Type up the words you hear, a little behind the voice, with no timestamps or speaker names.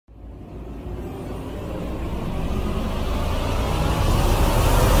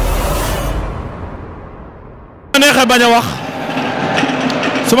bañ a wax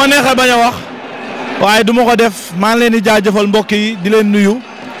su ma neexee bañ a wax waaye du ma ko def maa ngi leen di jaajëfal mbokk yi di leen nuyu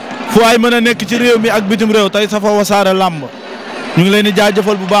fu waay mën a nekk ci réew mi ak bitim réew tey safa Wassare Lamb ñu ngi leen di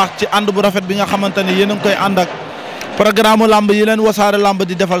jaajëfal bu baax ci ànd bu rafet bi nga xamante ni yéen a ngi koy ànd ak programme lamb yi leen Wassare Lamb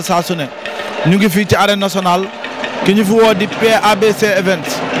di defal saa su ne ñu ngi fii ci arène nationale ki ñu fi woo di P.A.B.C event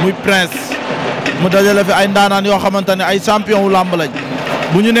muy Prince mu dajale fi ay ndaanaan yoo xamante ne ay champion wu lamb lañ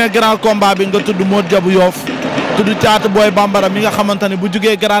bu ñu nee grand combat bi nga tudd Modou Dia bu Yoff tudd Caatu Boy Bambara mi nga xamante ne bu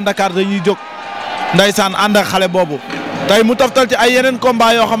jugee Grand Dakar dañuy jóg ndaysaan ànd ak xale boobu tey mu taftal ci ay yeneen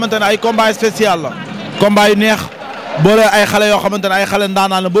combat yoo xamante ne ay combat spécial la combat yu neex boole ay xale yoo xamante ne ay xale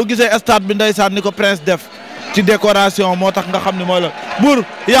ndaanaan la boo gisee stade bi ndaysaan ni ko Prince def ci décoration moo tax nga xam ne mooy la buur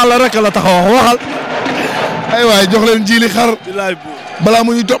yàlla rek la tax a wax waxal. ay waay jox leen jiili xar. balaa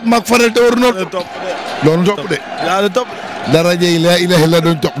mu ñu topp mag faral te waru noot. doonu topp de. yaa topp de. daraja yi laa ilaaha illa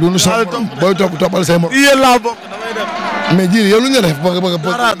doon topp. lu sax booy toppal say morom. yéen laa bokk damay def. mais jiili yow lu ñu def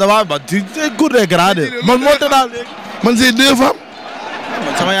bëgg. damaa ba ci cour des grands man moo te daal léegi. man c'est 2 femmes.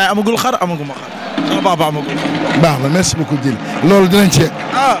 man sama yaay amagul xar amaguma xar. sama papa amagul. baax na merci beaucoup Diène loolu dinañ ci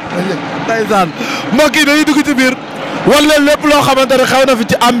ndeysaan mbokk yi dañuy dugg ci biir wan leen lépp loo xamante ne xew na fi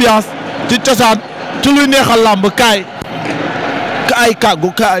ci ambiance ci cosaan ci luy neexal làmb kaay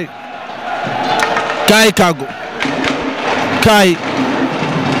kàggu kaay kàggu kaay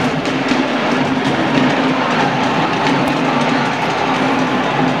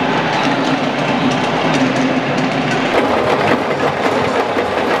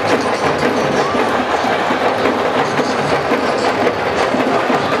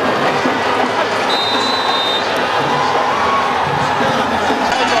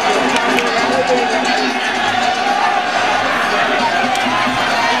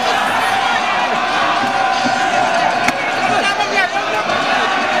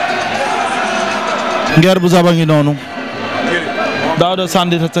ngeer bu saba ngi noonu daaw de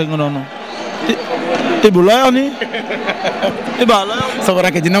sandi ta ngi noonu Ibu looy wax ni Iba looy wax sama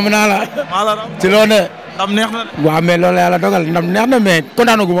rakk ji nam naa la maa la raw ci loo ne ndam neex na de waaw mais loolu yàlla dogal ndam neex na mais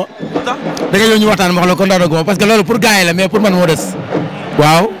kontaanu ma da nga ñëw ñu waxtaan ma wax la kontaanu ma parce que loolu pour gars yi la mais pour man moo des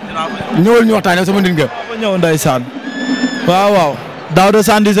waaw ñëwal ñu waxtaan sama nit nga ba ñëw ndeysaan waaw daaw de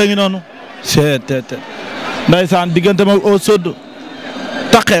sandi sa ngi noonu te ndeysaan diggante mag au sodd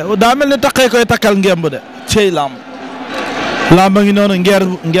taqe daa mel ni taqe koy takkal ngemb de cey lamb lamb a ngi noonu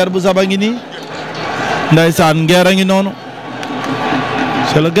ngeer bu saba ngi nii ndeysaan ngeer a ngi noonu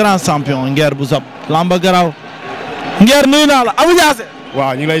c'est le grand champion ngeer bu sab lamba garaaw ngeer nuyu naa la Abou Diassé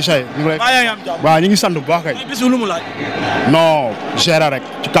waaw ñu ngi lay say ñu ngi lay maa yaa ngi am jàmm waaw ñu ngi sant bu baax kay bis lu mu laaj non gérer rek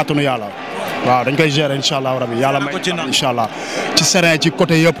ci kàttanu yàlla waaw dañ koy gérer incha allah rabi yàlla may incha allah ci serein ci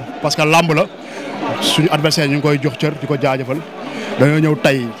côté yëpp parce que lamb la suñu adversaire ñu ngi koy jox cër di ko jaajëfal dañoo ñëw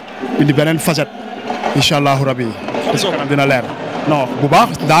tey indi beneen facette incha allahu rabi kanam dina leer non bu baax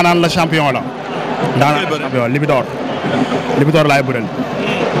daanaan la champion la daanaan la champion Libidor laay bëreel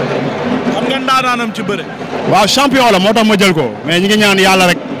xam nga daanaanam ci bëre waaw champion la moo tax ma jël ko mais ñi ngi ñaan yàlla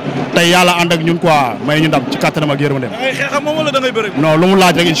rek tey yàlla ànd ak ñun quoi may ñu ndam ci kattanam ak yërmandeem. da ngay xeex ak moom wala da ngay bëre non lu mu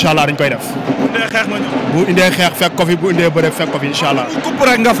laaj rek incha allah dañ koy def bu indee xeex nga ñëw bu indee xeex fekk ko fi bu indee bëre fekk ko fi incha allah kupp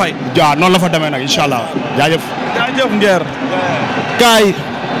rek nga fay waaw noonu la fa demee nag incha allah jaajëf ngeer kaay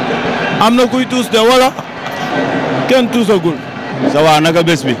am na kuy tuus de wala kenn tuusagul ça va naka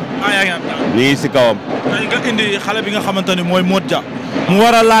bés bi yaa ngi am jàmm ñu ngi si kawam tey nga indi xale bi nga xamante ni mooy Modou Dia mu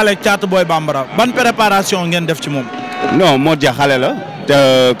war a laale Caatu Boy Bambara ban préparation ngeen def ci moom non Modou Dia xale la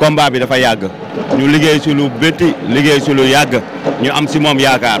te combat bi dafa yàgg ñu liggéey si lu bétti liggéey si lu yàgg ñu am si moom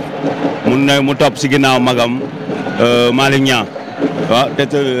yaakaar mu topp si ginnaaw magam Malick Niang waaw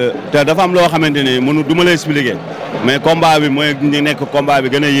te dafa am loo xamante ni du ma la expliquer mais combat bi mooy ñu nekk combat bi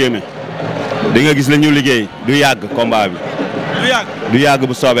gën a yéeme di nga gis la ñu liggéey du yàgg combat bi du yàgg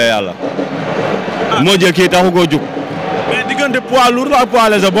bu soobee yàlla moo jël kii taxu koo jug mais diggante poids lourd ak poids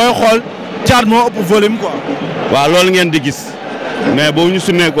léger booy xool Caat moo ëpp volume quoi waaw loolu ngeen di gis mais boo ñu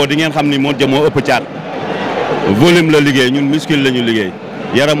summeekoo di ngeen xam ni Modou Dia moo ëpp Caat volume la liggéey ñun muscle la ñu liggéey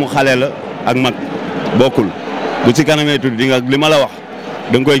yaramu xale la ak mag bokkul bu ci kanamee tudd di nga li ma la wax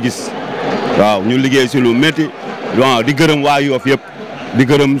da nga koy gis waaw ñu liggéey si lu métti waaw di gërëm waa Yoff yëpp di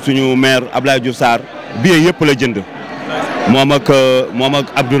gërëm suñu maire Abdoulaye Diouf Sarr billet yëpp la jënd moom ak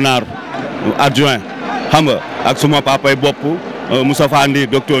Abdou Nar adjoint xam nga ak suma papay bopp Moustapha Ndir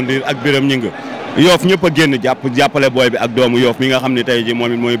docteur Ndir ak Biram Ñing Yoff ñëpp a génn jàppale booy bi ak doomu Yoff mi nga xam ne tey ji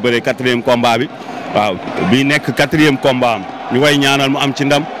moom it mooy bëre 4e combat bi waaw bi nekk 4e combat am ñu way ñaanal mu am ci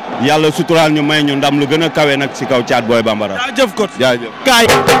ndam yàlla suturaal ñu may ñu ndam lu gën a kawe nag si kaw Caat Boy Bambara. jaajëf kot jaajëf kaay.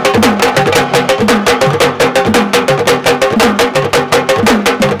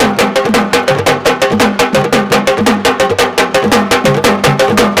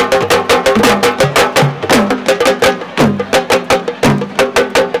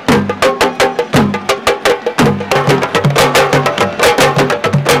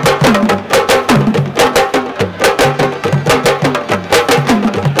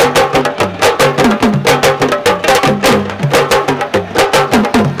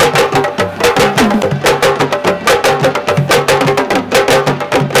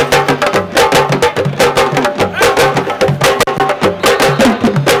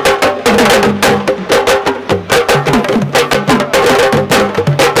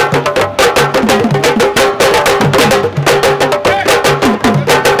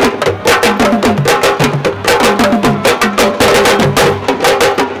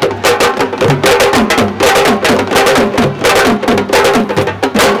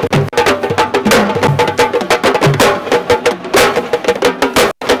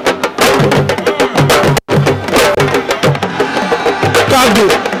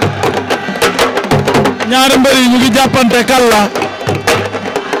 ñu ngi jàppante kàlla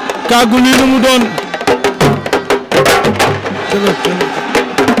kàggu lii nu mu doon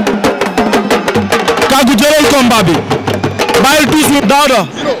kàggu jëlal combat bi bàyyil tuus Daouda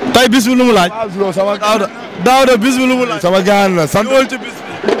tey bis bi lu mu laaj Daouda bis bi lu mu laaj sama gaan la sant ci bis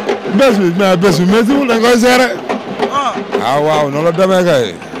bi bés bi mais bés bi mais siwul dañ koy gérer waaw noonu la demee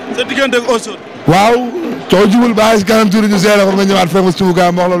kay sa diggante ak Ousseyn waaw coow jubul bàyyi si kanam tuuti ñu gérer ko nga ñëwaat fekk suñu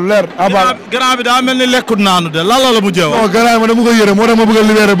gars ma wax loolu leer grand bi daa mel ni lekkut naanu de lan la mujjee wax non grand ma dama ko yërëm moo tax ma bëgg a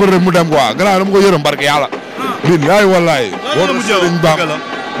libéré bër rek mu dem quoi grand dama ko yërëm barke yàlla billaay wallaay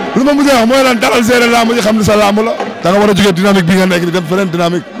lu ma mujjee wax mooy lan dalal gérer lamb ji xam ne sa lamb la da nga war a jógee dynamique bi nga nekk di dem feneen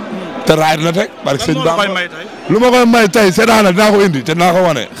dynamique te raay na teg barke sëñ Ba lu ma koy may tey seetaan na dinaa ko indi te dinaa ko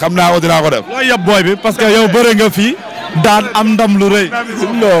wane xam naa ko dinaa ko def looy yab booy bi parce que yow bëre nga fii daan am ndam lu rëy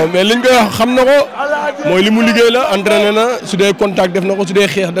non mais liñ koy wax xam na ko mooy li mu liggéey la entraîné na su dee contact def na ko su dee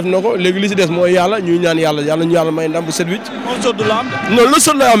xeex def na ko léegi li si des mooy yàlla ñuy ñaan yàlla ñu yàlla may ndam bu set wicc non lu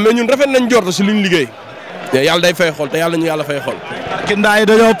sot la am mais ñun rafet nañ jorto si luñ liggéey yàlla day fay xol te yàlla ñu yàlla fay xol ki ndaay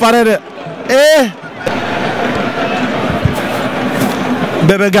dañoo pare de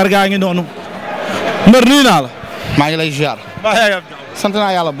Bébé Garga ngi noonu mbër nuyu naa la maa ngi lay ziar sant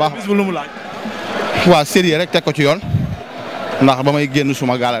naa yàlla bu baax bis bu lu mu laaj waa sérieux rek teg ko ci yoon ndax ba may génn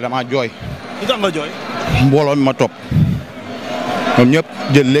suma gaale dama jooy lu tax nga jooy mbooloo mi ma topp ñoom ñëpp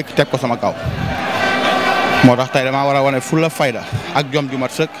jël léegi teg ko sama kaw moo tax tey damaa war a wane fulla fayda ak jom ju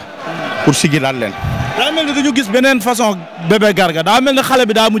mat sëkk pour sigi daal leen daa mel ni dañu gis beneen façon Bébé Garga daa mel ni xale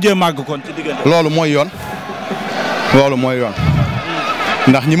bi daa mujjee màgg kon ci diggante loolu mooy yoon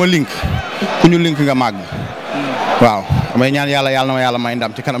ndax ñi ma link ku ñu link nga màgg waaw damay ñaan yàlla na ma yàlla may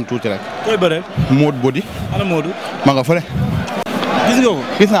ndam ci kanam tuuti rek. koy bëre. Modou Bodi. ana Modou. ma nga fële. gis nga ko.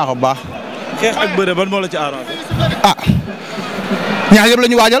 gis naa ko bu baax. xeex ak bëre ban moo la ci arrangé. ñaar yëpp la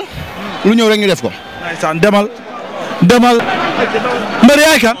ñu waajal. lu ñëw rek ñu def ko. ndeysaan demal. mbër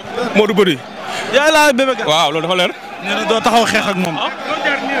yaay kan. Modou Bodi. yaay laa Bébé Garga. waaw loolu dafa leer. nee na doo taxaw xeex ak moom.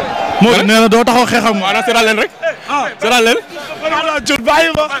 Modou nee na doo taxaw xeex ak moom. waaw seetal leen rek. seetal leen. bàyyi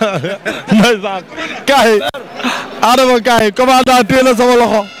ko. ndeysaan. kaay. Adama kaay commandant téye la sama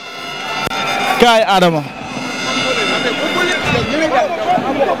loxo. kaay Adama.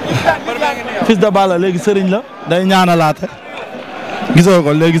 Fils de Balla léegi sëriñ la. day ñaanalaate. gisoo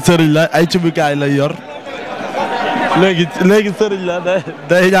ko léegi sëriñ la ay cubikaay lay yor. léegi sëriñ la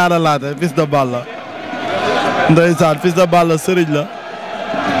day ñaanalaate Fils de Balla. ndeysaan Fils de Balla sëriñ la.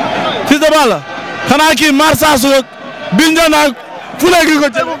 Fils de Balla. xanaa kii marsaasu rek. biñ ñëw naag fu léegi ko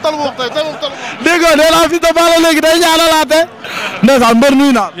jël. dégg nga nee naa Fils de Balla léegi day ñaanalaate. ndeysaan mbër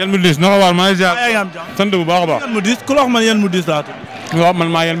nuyu naa. yéen mu diis naka waar maa ngi ziar. sant bu baax a baax. yéen mu diis ku la wax man yéen mu diis laa tudd. waaw man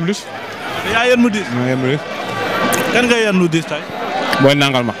maa yéen mu diis. yaa yéen mu diis. maa yéen mu diis. kan nga yéen mu diis tey. booy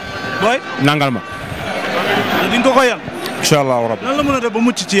nangal ma. booy. nangal ma. di nga ko yan. incha allahu rabbi. nan la mën a def ba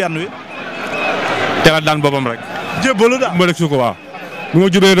mucc ci yan wi. teel a daan boppam rek. jébbalu daal ma rek suko waaw. bu ma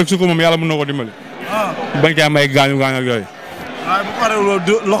jubee rek suko moom yàlla mën na ko dimbali. bañ caa may gaañu ak yooyu. waaye bu paree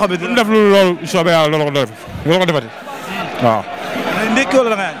loolu loxo bi dina def loolu soobee yàlla loolu ko defati waaw. ndekki wala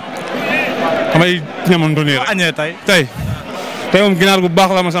da ngay añ. damay ñamantu nii rek. añee tey moom ginaar gu baax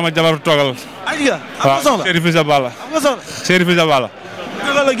la ma sama jabar toogal. añ nga am nga soxla waaw Seydou Fils de Balla. am nga soxla Seydou Fils de Balla.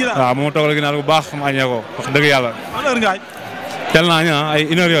 toogal la ginaar waaw moom toogal ginaar gu baax ma añee ko wax dëgg yàlla. ban heure nga añ. tel naa ñu ay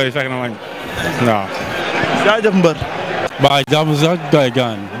une heure yooyu fekk na ma añ waaw. jaajëf mbër. ba jàmm sax gay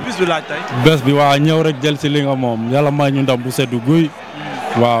gaan bis bi laaj tey. bés bi waa ñëw rek jël si li nga moom yàlla may ñu ndam bu seddu guy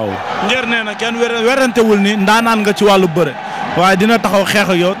waaw. Ngeer nee na kenn werantewul ni ndaanaan nga ci wàllu bëre waaye dina taxaw xeex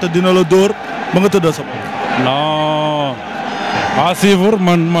ak yow te dina la dóor ba nga tëddal sa bopp. non à suivre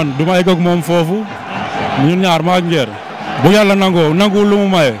man du ma egg ak moom foofu ñun ñaar ma ak Ngeer bu yàlla nanguwul lu mu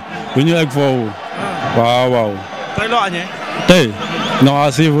maye du ñu egg foofu waaw. tey loo añee. tey non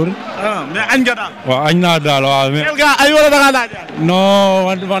à suivre. mais añ nga daal. waaw añ naa daal waaw mais. teel nga añ wala da ngaa laaj.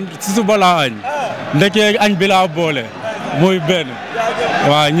 non man si suba laa añ. ndekee añ bi laa boole. muy benn.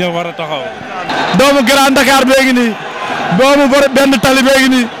 waaw ñëw war a taxaw. doomu Grand Dakar beegi nii. doomu benn tali beegi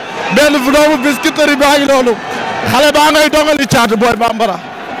nii. benn doomu Biscuiterie baa ngi noonu. xale baa ngay dongali caatu booy bambara.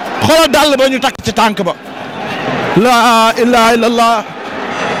 xoolal dàll ba ñu takk ci tànk ba. la ilaha illallah.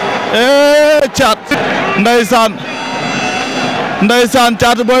 caat. Ndeysaan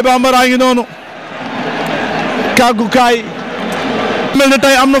caatu booy bambara ngi noonu. kàggu kaay. mel ni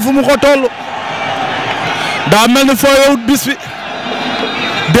tey am na fu mu ko toll. daa mel ni fooyewut bis bi.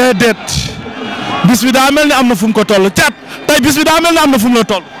 déedéet. bis bi daa mel ni am na fu mu ko toll caat tey bis bi daa mel ni am na fu mu la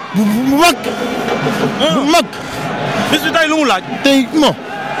toll. bu mag. bis bi tey lu mu laaj. tey non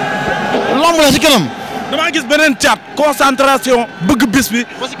lamb la si kanam damaa gis beneen caat concentration bëgg bis bi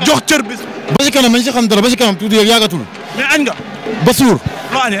jox cër bis bi. ba ci kanam nañ si xam dara ba ci kanam tuuti yàggatul. mais añ nga. ba suur.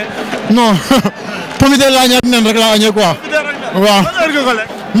 loo añee. non pomité laa ñëw ak nen rek laa añee quoi. waaw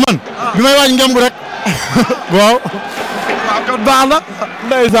man bi may waaj ngemb rek waaw. waaw kon baax na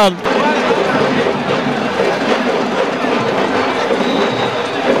ndeysaan.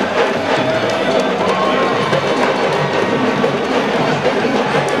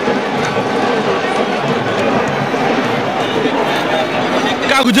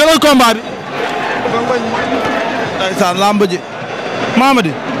 Kaagu jëlal combat bi. ndeysaan lamb ji.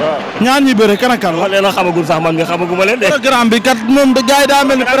 Mamadi. waaw ñaan ñi bëre kan ak kan la. leen a xamagul sax man nga xamaguma leen de. programme bi kat moom de gars yi daa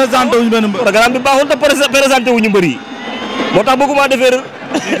mel ni présenté wuñu benn mbër. programme bi baaxul te présenté wuñu mbër yi. moo tax bëgguma defee.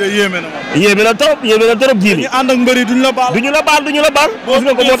 lii de yéeme na ma. yéeme na trop jiili. ñu ànd ak mbër yi duñu la baal. duñu la baal. gis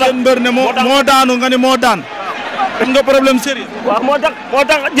nga ko moo tax seen mbër ne moo daanu nga ne moo daan. am nga problème sérieux. waaw moo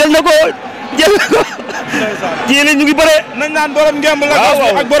tax jël na ko. jiili ñu ngi bëre. nañ naan borom ngemb la.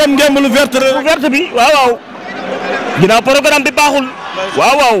 waaw ak borom ngemb lu verte bi waaw. ginnaaw programme bi baaxul.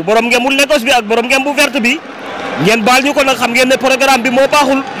 waaw borom ngembul Lagos bi ak borom ngembu verte bi ngeen baal ñu ko nag xam ngeen ne programme bi moo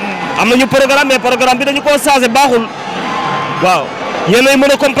baaxul. am nañu programme mais programme bi dañu koo changé baaxul. waaw yéen a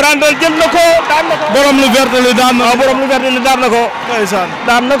mën a comprendre jël na ko daan na ko. borom lu verte li daan na ko. waaw borom lu verte li daan na ko. ndeysaan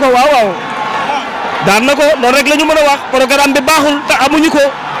daan na ko waaw. daan na ko loolu rek la ñu mën a wax programme bi baaxul te amuñu ko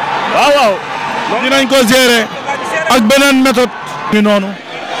waaw. dinañ ko gérer ak beneen méthode. ngi noonu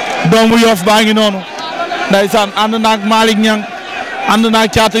doomu Yoff baa ngi noonu. ndeysaan ànd naag Malick Niang ànd naag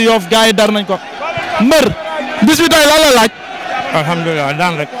caatu Yoff gars yi dar nañ ko. mbër bis bi tey lan la laaj. alhamdulilah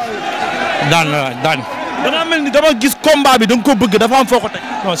daan rek daan la daan. dama mel ni dama gis combat bi da nga ko bëgg dafa am foo ko teg.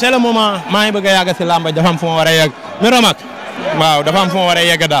 non c'est le moment maa ngi bëgg a yàgg si làmba dafa am fu ma war a yegg. waaw dafa am fu ma war a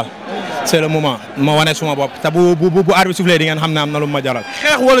yegg daal. c'est le moment ma wane suma bopp te bu arbitre soufflé di ngeen xam ne am na lu ma jaral.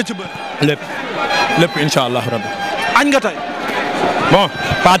 xeex wala ci bër. lépp incha allah rabbi. añ nga tey. bon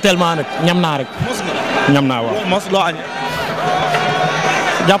pas tellement nag ñam naa rek. ñam naa waaw. mos loo añee.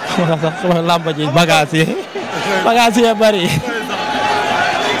 jàpp nga sax sama làmba ji bagage yi bari.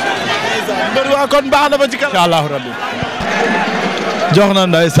 mbër waa kon baax na ba ci kanam. incha allah rabbi. jox na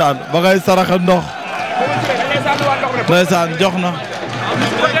ndeysaan ba ngay saraxa ndox. ndeysaan jox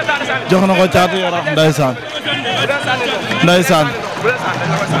na ko caatu Yaraax ndeysaan.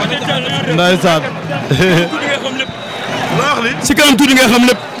 si kanam tuuti nga xam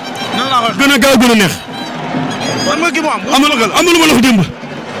lépp. gën a gaaw gën a neex. man ma gi mu am. am na lu ma la wax démb.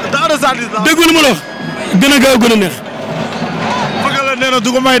 dégg nga lu ma la wax. gën a gaaw gën a neex. fëgg la nee na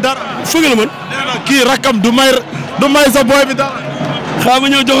du ko may dara. fëgg la man. nee na kii rakkam du may sa boy bi dara. xaaral ma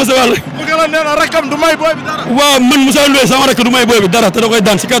ñëw jox ko sa wàll. fëgg la nee na rakkam du may boy bi dara. waaw man Moussa Ndoye sama rakk du may boy bi dara te da koy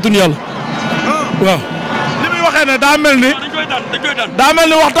daan si kàttanu yàlla. waaw. li muy waxee ne daa mel ni. daa mel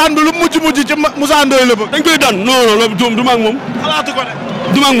ni waxtaan bi lu mujj ci Moussa Ndoye la bëgg. dañ koy daan non loolu du ma ak moom. xalaatu ko de.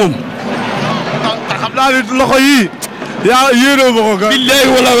 du ma ak moom. xam naa ni loxo yii. yaa yéenoo ma ko gën. billaahi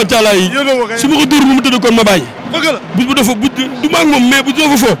wallaahi wa taala yi. su ma ko dóor bu mu tëdd kon ma bàyyi. bëgg la bu dafa du ma ak moom mais bu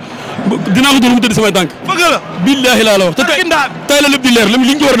dafa fo dinaa ko dóor mu tëdd samay tànk. bëgg la. billaahi laa la wax te tey la lépp di leer li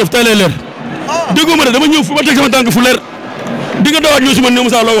ñu war a def tey lay leer. déggoo ma de dama ñëw fu ma teg sama tànk fu leer di nga dawaat ñëw si man ne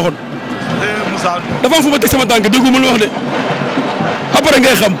Moussa loo waxoon. dafa am fu ma teg sama tànk déggoo ma lu wax de après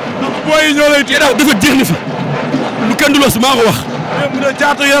ngay xam. booy yi ñoo lay téye dafa jeex ni fi lu kenn du los maa ko wax. mu ne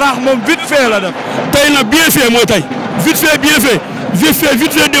caatu Yaraax moom vite fait la def. tey nag bien fait mooy tey vite fait bien fait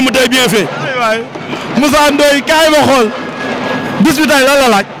vite fait démb tey bien fait. waay Moussa Ndoye kaay ma xool bis bi tey lan la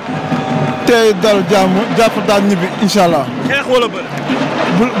laaj. tey dal jàmm jàpp daan ñibbi incha allah. xeex wala bëri.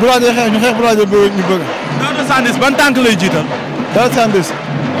 bu laajee xeex ñu xeex bu laajee bëri ñu bëgg. Daouda Sandwich ban tànk lay jiital. Daouda Sandwich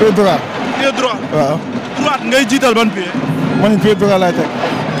pied droit. pied droit. waaw. droite ngay jiital ban pied. man pied droit laay teg.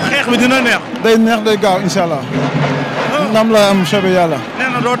 xeex bi dina neex. day neex day gaaw incha allah. ndam laa am soobee yàlla. nee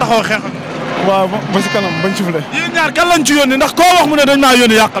na doo taxaw xeex. waaw ba si kanam bañ sufle. yéen ñaar kan lañ ci yónni ndax koo wax mu ne dañ maa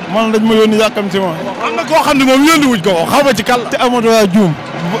yónni yàqam. man dañ ma yónni yàqam ci ma. am na koo xam ne moom yónni wuñ ko xaw ma ci kan la. te amoo doole juum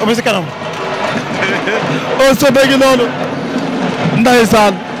ba si kanam. au sommet gi noonu.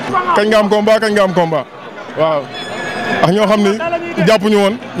 ndeysaan. kañ nga am combat waaw. ak ñoo xam ni jàppuñu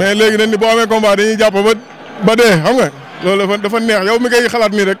woon mais léegi dañ ni boo amee combat dañuy jàpp ba dee xam nga loolu dafa neex yow mi koy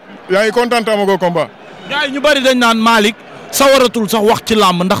xalaat nii rek yaa ngi kontaan te amagoo combat. gars yi ñu bari dañ naan Malick sawaratul sax wax ci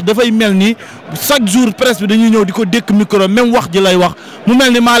làmb ndax dafay mel ni chaque jour presse bi dañuy ñëw di ko dékk micro même wax ji lay wax mu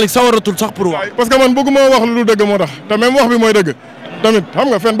mel ni Malick sawaratul sax pour wax. parce que man bëgguma wax lu dëgg moo tax te même wax bi mooy dëgg tamit xam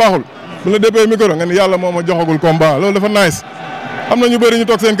nga fen baaxul bu la déppee micro nga ni yàlla moo ma joxagul combat loolu dafa nice. am na ñu bëri ñu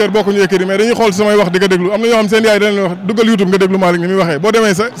toog seen kër bokkuñu écrit mais dañuy xool samay wax di ko déglu am na ñoo xam seen yaay dañ leen wax duggal YouTube nga déglu Malick ni muy waxee boo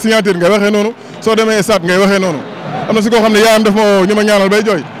demee sa signature ngay waxee noonu soo demee stade ngay waxee noonu am na si koo xam ne yaayam daf ma woo ñu ma ñaanal bay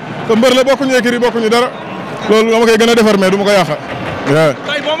jooy te mbër la bokkuñu écrit bokkuñu dara loolu dama koy gën a defar mais du ma ko yàq.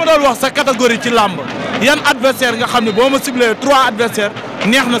 tey boo ma doon wax sa catégorie ci làmb yan adversaire nga xam ne boo ma ciblé 3 adversaires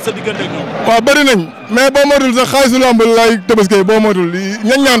neex na sa diggante ak ñoom. waaw bëri nañ mais boo moytul sax xaalisu làmb laay tabaskee boo moytul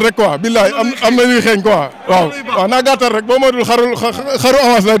ñaan rek quoi billaay am na ñuy xeeñ quoi waaw naa gàttal rek boo moytul xaru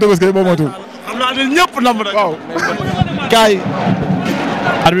avance laay tabaskee boo moytul. xam naa ne ñëpp lamb rek. waaw. kaay.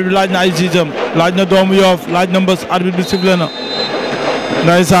 arbitre bi laaj na ay sixième laaj na doomu yoof laaj na mbës arbitre bi sifflé na.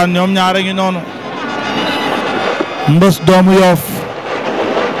 ndeysaan ñoom ñaare ngi noonu. mbës doomu yoof.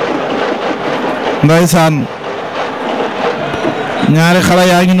 ndeysaan. ñaari xale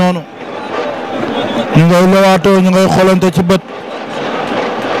yaa ngi noonu. ñu ngay lewaatoo ñu ngay xolante ci bët.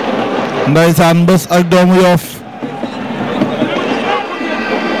 ndeysaan mbës ak doomu yoof.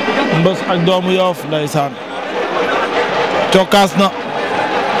 mbës ak doomu yoof ndeysaan. cokkaas na.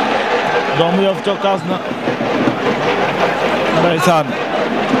 doomu yoof cokkaas na. ndeysaan.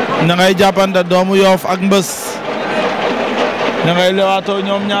 ña ngay jàppante doomu yoof ak mbës. ña ngay lewaatoo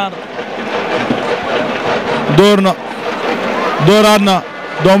ñoom ñaar. dóor na. dóoraat na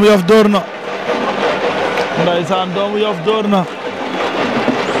doomu yof dóor na ndeysaan doomu yof dóor na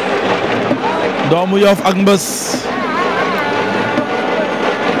doomu yof ak mbës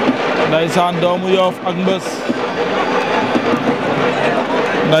ndeysaan doomu yof ak mbës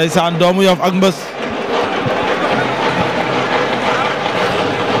ndeysaan doomu yof ak mbës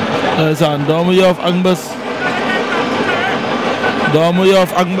ndeysaan doomu yof ak mbës doomu yof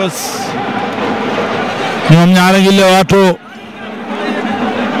ak mbës ñoom ñaar a ngi lewaatoo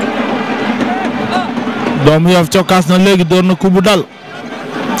doomu yof cokkaas na léegi door na kubu dal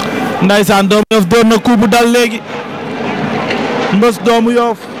ndaysaan doomu yof door na kubu dal léegi mbës doomu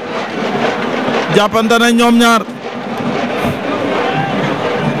yof jàppante na ñoom ñaar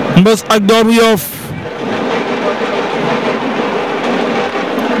mbës ak doomu yof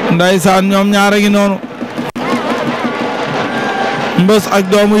ndaysaan ñoom ñaar a ngi noonu mbës ak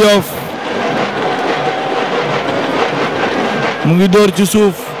doomu yof mu ngi door ci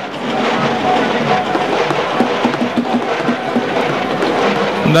suuf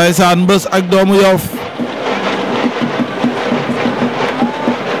ndaysaan mbës ak doomu yoof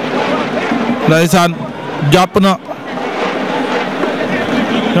ndaysaan jàpp na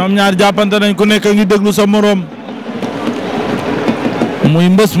ñoom ñaar jàppante nañ ku nekk ngi déglu sa moroom muy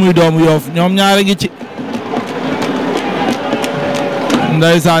mbës muy doomu yoof ñoom ñaar a ngi ci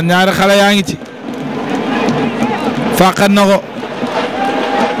ndaysaan ñaari xale yaa ngi ci fàqat na ko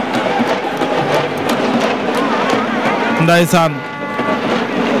ndaysaan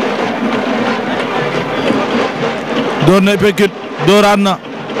door na épékut dooraat na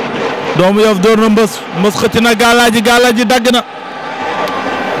doomu yof door na mbës mbës xëcc na gaalaaji dagg na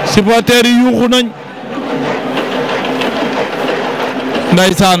supporters yi yuuxu nañ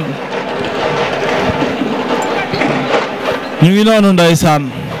ndaysaan ñu ngi noonu ndaysaan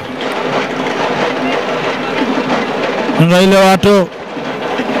ñu ngay lewaatoo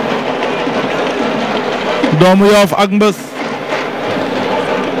doomu yoof ak mbës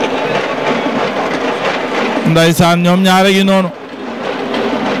ndaysaan ñoom ñaare gi noonu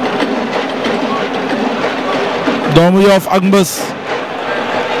doomu yoof ak mbës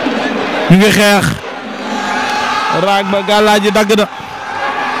ñu ngi xeex raag ba gàllaaji dagg na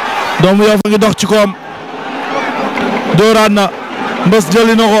doomu yoof a ngi dox ci koom dóoraat na mbës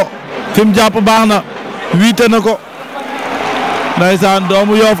jëli na ko fi mu jàpp baax na wiite na ko ndaysaan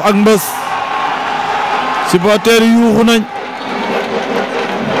doomu yoof ak mbës supporters yi yuuxu nañ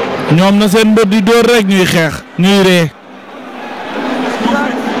ñoom na seen mbër di dóor rek ñuy xeex ñuy ree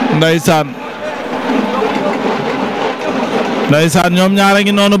ndaysaan ñoom ñaar a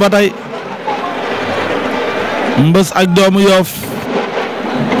ngi noonu ba tey mbës ak doomu yoof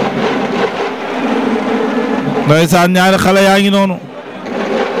ndaysaan ñaari xale yaa ngi noonu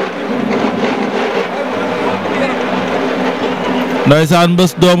ndaysaan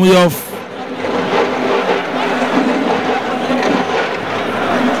mbës doomu yoof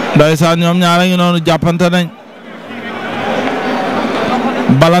ndaysaan ñoom ñaar a ngi noonu jàppante nañ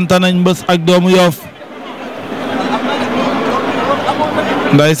balante nañ mbës ak doomu yoof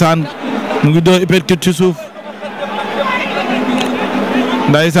ndaysaan mu ngi doo uppercut ci suuf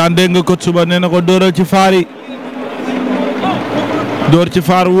ndaysaan dégg nga ko suba nee na ko dóoral ci faar yi dóor ci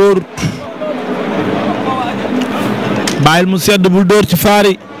faar wóor bàyyil mu sedd bul dóor ci faar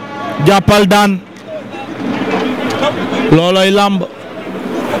yi jàppal daan looloy làmb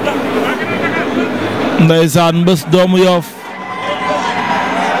ndaysaan mbës doomu yoof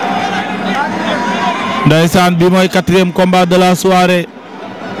ndaysaan bi mooy 4e combat de la soirée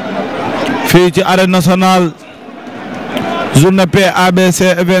fii ci arène nationale journée P.A.B.C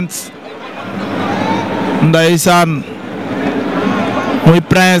events ndeysaan muy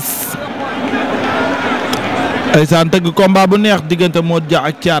Prince ndeysaan tëgg combat bu neex diggante Modou Dia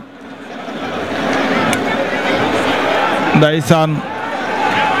ak Thiat ndeysaan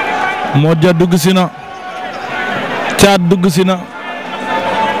Modou Dia dugg si na Thiat dugg si na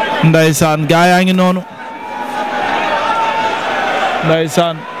ndeysaan gaa yaa ngi noonu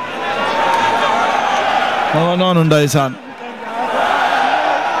ndeysaan moo noonu ndeysaan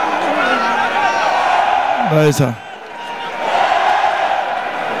ndeysaan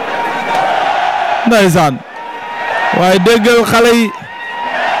ndeysaan waaye déggal xale yi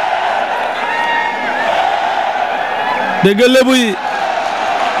déggal lébu yi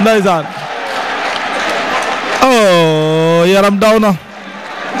ndeysaan oh yaram daw na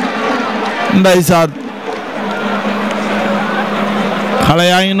ndeysaan xale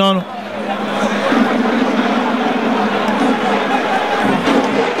yaa ngi noonu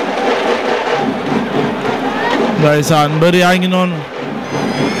ndeysaan mbër yaa ngi noonu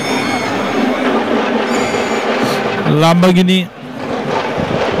lamba gi nii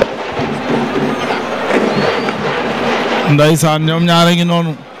ndeysaan ñoom ñaare ngi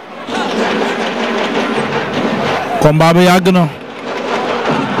noonu combat bi yàgg na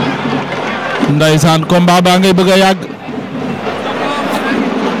ndeysaan combat baa ngay bëgg a yàgg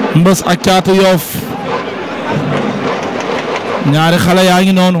Mbës ak Caatu Yoof ñaari xale yaa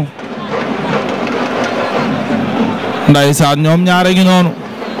ngi noonu ndeysaan ñoom ñaare ngi noonu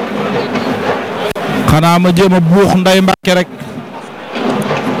xanaa ma jéem a buux Ndey Mbàkke rek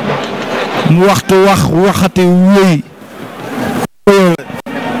mu waxtu waxati wéy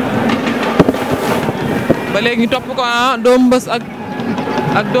ba léegi ñu topp ko doomu Mbës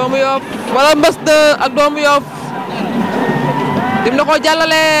ak doomu Yoof wala Mbës ak doomu Yoof dim na ko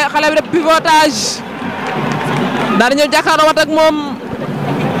jàllale xale bi def pivotage daal di ñëw jàkkaarloo wat ak moom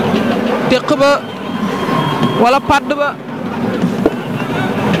teq ba wala padd ba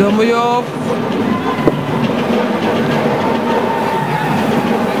doomu Yoof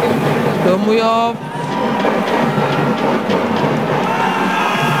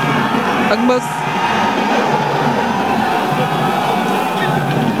ak Mbës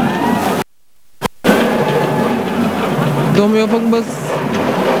doomu Yoof ak Mbës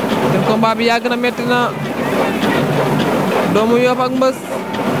seen combat bi yàgg na metti na doomu Yoof ak Mbës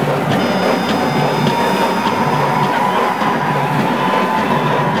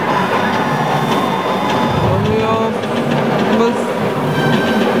doomu Yoof Mbës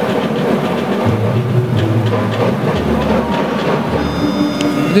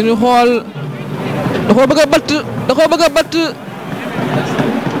diñu xool da koo bëgg a bëtt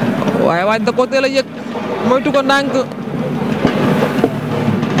waaye da koo teel a yëg moytu ko ndànk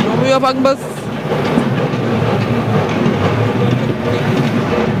doomu Yoof ak Mbës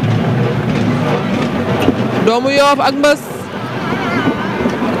doomu Yoof ak Mbës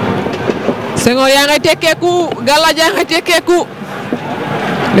Senghor yaa ngay tekkeeku gàllaaj yaa ngay tekkeeku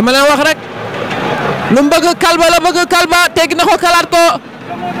li ma leen wax rek lu mu bëgg kalba la bëgg kalba teggi na ko kalaat ko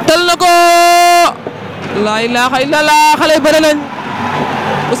tël na ko laa ilaaha illallah xale yu bëri nañ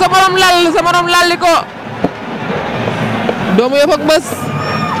bu sa morom lalli ko doomu Yoof ak Mbës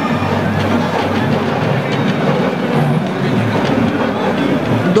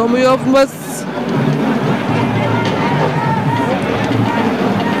doomu Yoof Mbës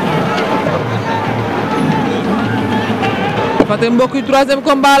fate mbokk yi troisième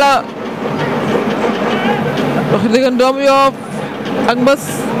combat la dox diggante doomu Yoof ak Mbës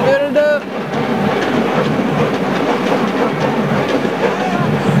numéro 2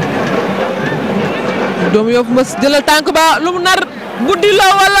 doomu Yoof Mbës jëlal tànk ba lu mu nar buddi la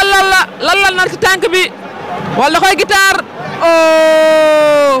wala lan la nar ci tànk bi wala koy gitaar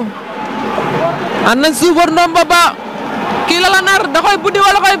oh an nañ suufar ndomba ba kii la nar da koy buddi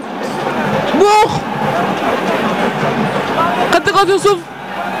wala koy buux xëtt ko ci suuf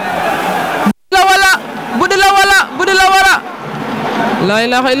buddi la wala la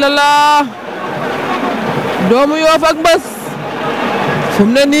ilaha illallah doomu Yoof ak Mbës fu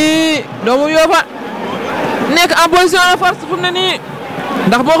mu ne nii doomu Yoof nekk en position de force fu mu ne nii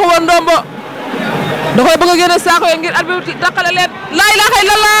ndax boo ko war ndombo da koy bëgg a génne saako yi ngir arbitre tàqale leen la ilaha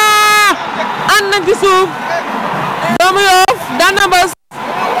illallah ànd nañ ci suuf doomu Yoof daan na Mbës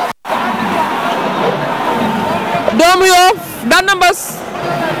doomu Yoof daan na Mbës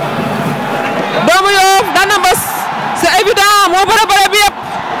doomu Yoof daan na Mbës c'est évident moo bëre bi yëpp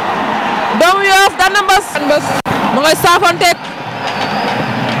doomu Yoof daan na Mbës mu ngay saafanteeg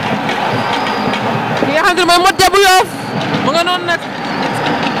ki nga xam ne mooy Modou Dia bu Yoof mu nga noonu nag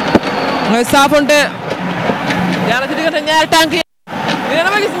ngay saafonte yàlla ci diggante ñaari tànk yi dina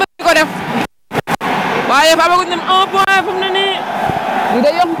dama gis mbër ko def waaye Yoff amaguñ dem 1 point fu mu ne nii ñu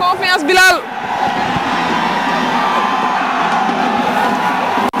day yokk confiance Bilal.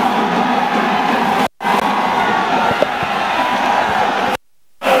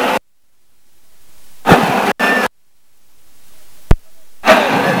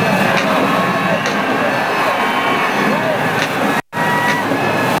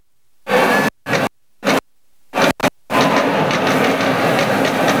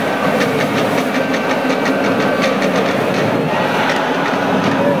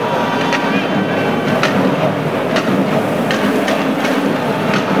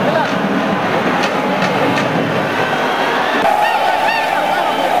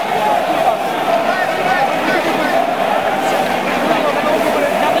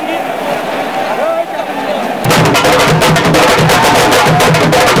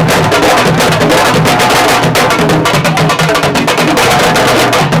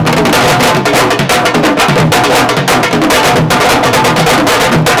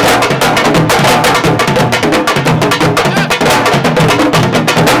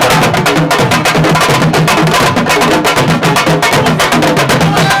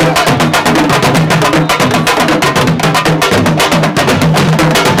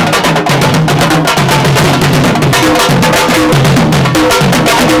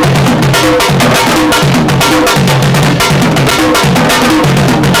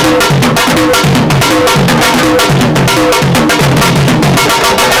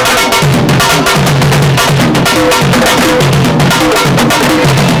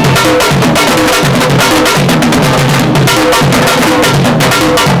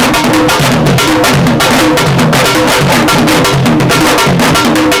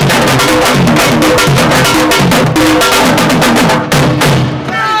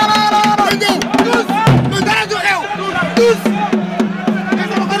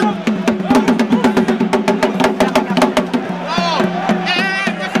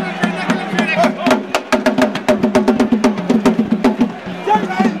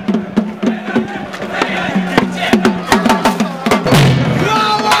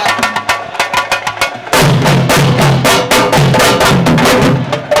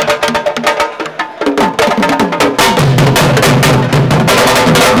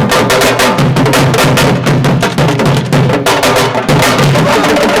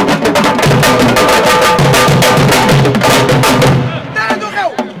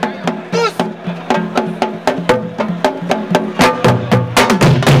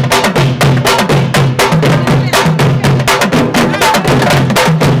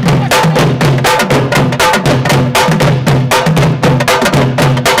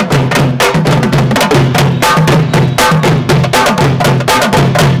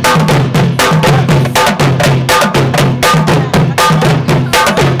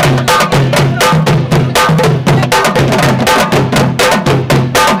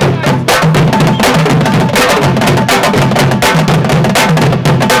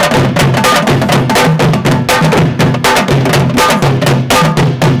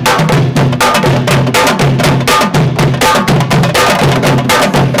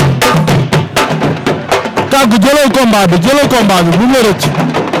 Kàggu jëlal combat bi bu mu la rëcc.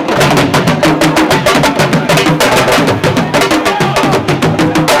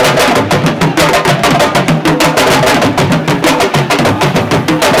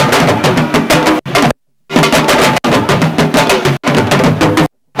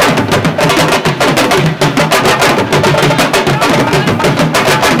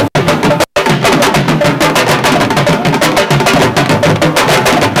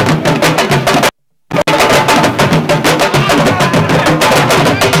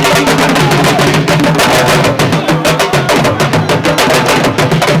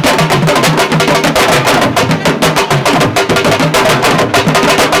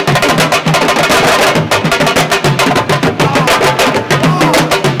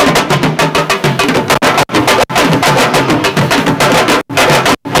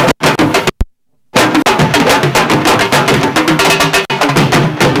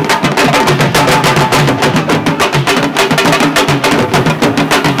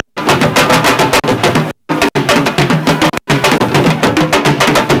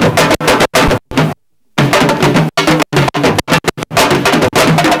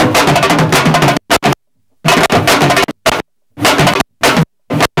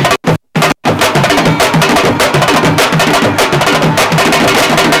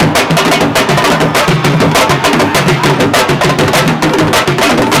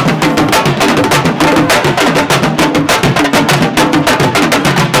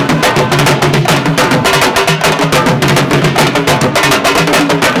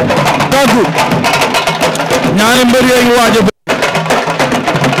 ñaari mbër yee ngi waaj a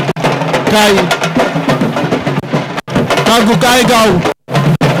kaay Kaggu kaay gaaw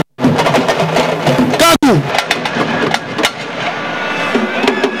Kaggu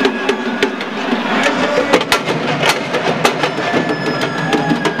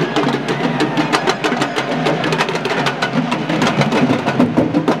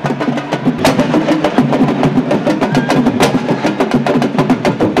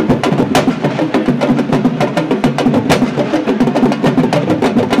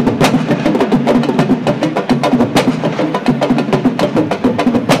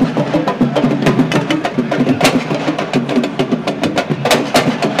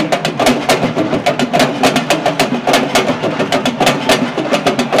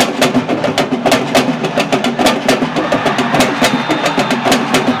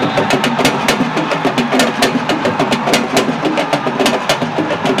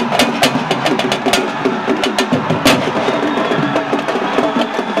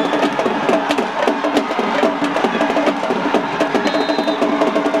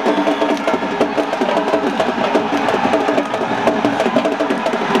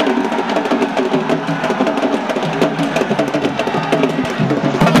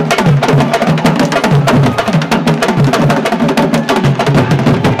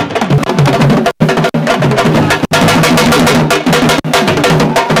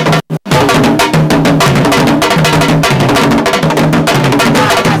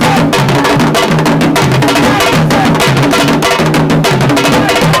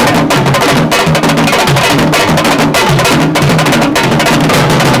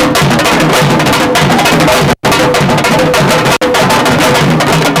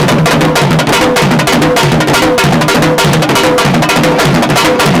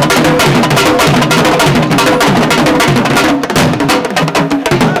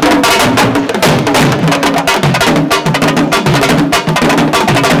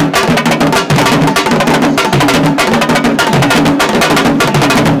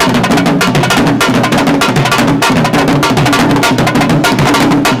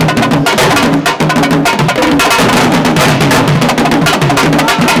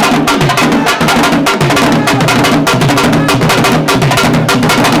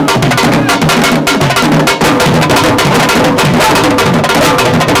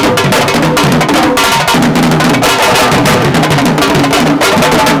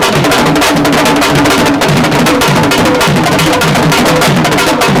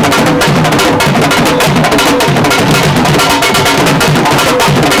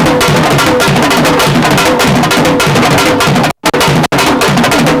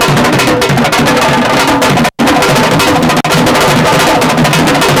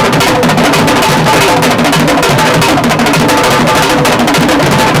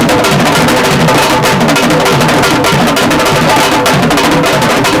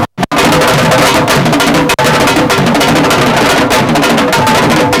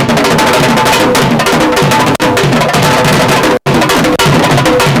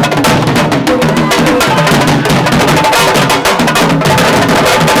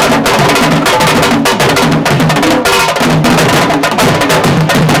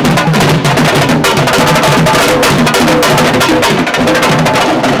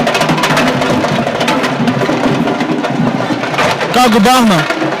Kaggu baax na.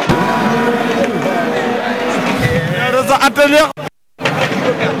 yaa sa atelier.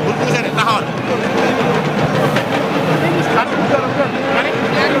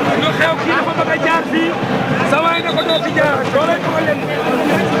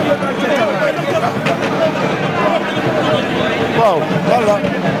 waaw walla.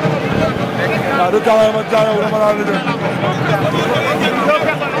 waaw du taxaw ma taxaw dama la di def.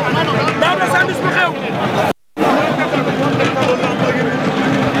 daa ma sandis bu xew.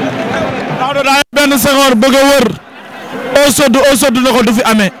 daa benn seconde bëgg a wër au sodd na ko du fi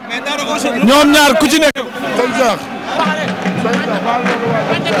amee ñoom ñaar ku ci nekk sëñ Cheikh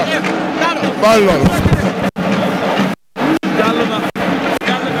baal loolu jàll na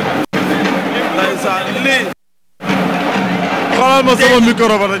ndeysaan lii xoolal ma sama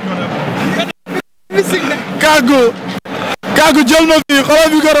micro ba dañ ko def Kaggu jël ma fii xoolal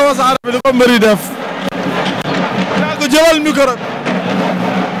micro Wassare bi dafa mbëri def Kaggu jëlal micro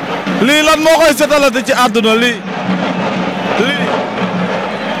lii lan moo koy setalate ci àdduna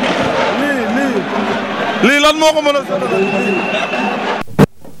lii lan moo ko mën a setalate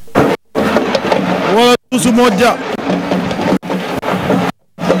wala tuusu moo ja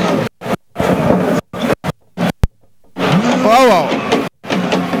waaw waaw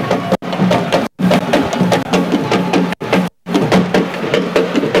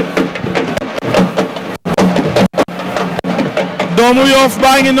doomu Yoff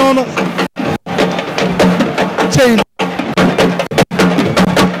baa ngi noonu cey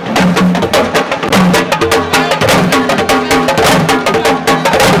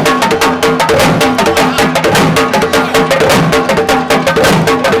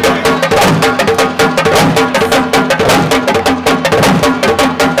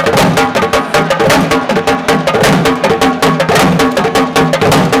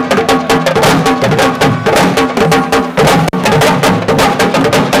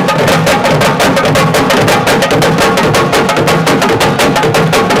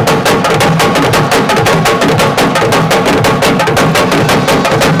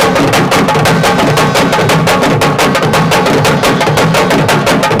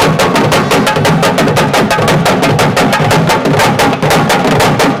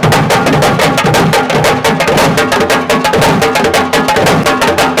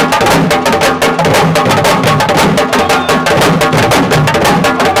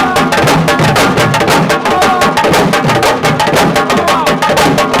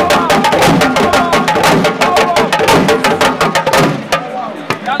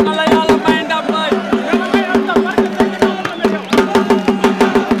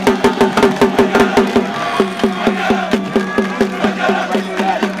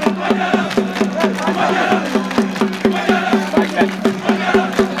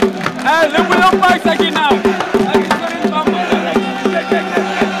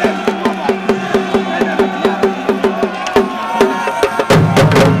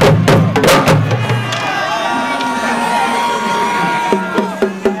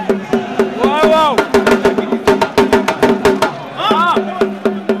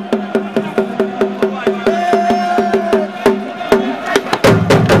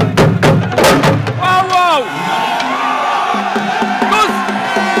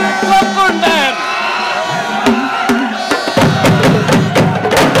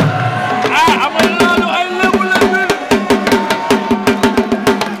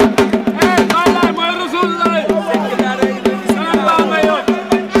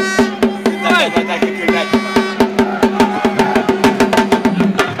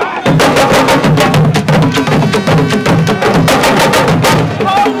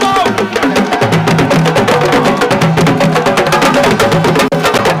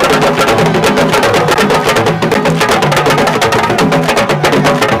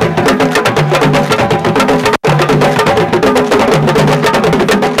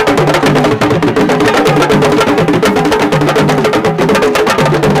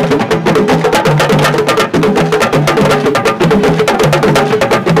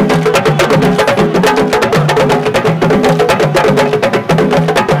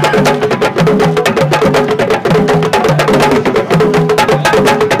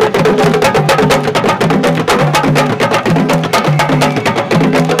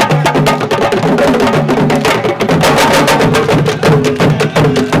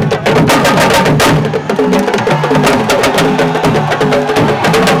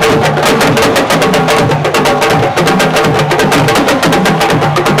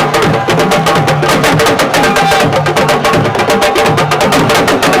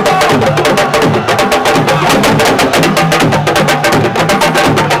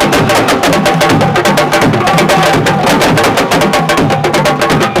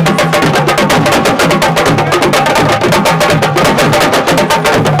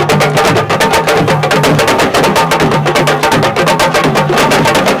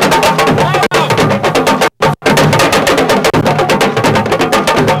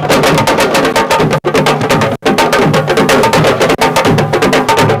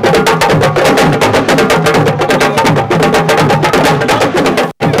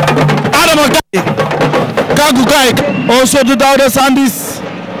kàggu gaay au soddu Daouda Sandwich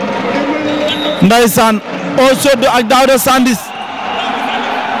ndaysaan au soddu ak Daouda Sandwich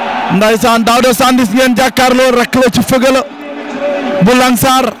ndaysaan Daouda Sandwich ngeen jàkkaarloo rek la ci fëgg la bu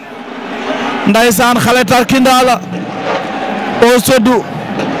Lansar ndaysaan xale tarkindaa la au soddu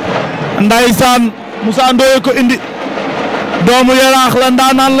ndaysaan Moussa Ndoye ko indi doomu Yaraax la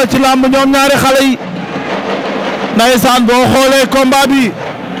ndaanaan la ci làmb ñoom ñaari xale yi ndaysaan boo xoolee combat bi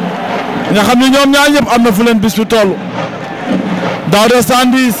nga xam ne ñoom ñaar ñëpp am na fu leen bis bi toll Daouda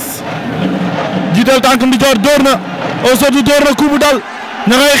Sandwich jiital tànk ndi joor door na au soddu door na kubu dal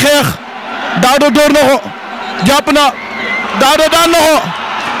ña ngay xeex Daouda door na ko jàpp na Daouda daan na ko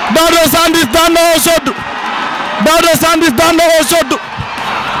Daouda Sandwich daan na au soddu Daouda Sandwich daan na au soddu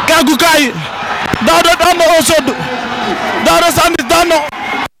kàggu kaay Daouda daan na au soddu Daouda Sandwich daan na ko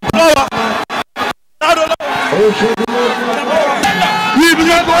Daouda wii bi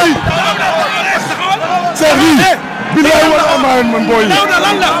ngeen ko ay Cheikh bi bilaay wala maa leen mën booy yi. Daouda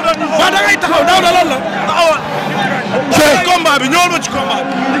lan la waaw da ngay taxaw Daouda lan la taxawal. ci combat bi ñëwal ma ci combat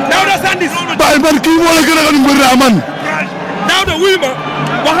bi. Daouda Sandwich. bàyyi man kii moo la gën a xam mbër daa man. Daouda wuyu ma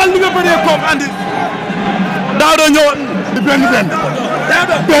waxal ni nga bëree koom andi. Daouda ñëwal. di benn.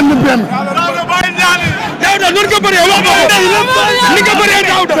 Daouda benn. Daouda bàyyi ñaani. Daouda noonu nga bëree wax ma ko. ni nga bëree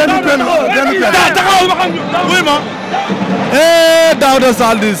Daouda. benn. taxawal waxal ñu. wuyu ma. Daouda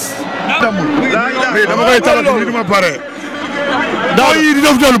Sandwich. dama koy talal ni du ma pare. daaw yi di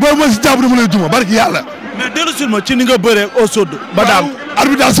def doole booy ma si jàpp dama lay duma barki yàlla. mais dellu si ma ci ni nga bëree au sud ba daal.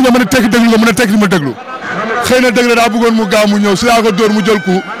 arbitre su ma mën a tekki déglu la mën a tekki ma déglu. xëy na dëgg la daa bëggoon mu gaaw mu ñëw si laa ko dóor mu jël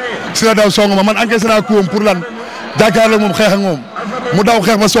coup si la daw song ma man encaissé naa coup am pour lan jàkkaarloo moom xeex ak moom mu daw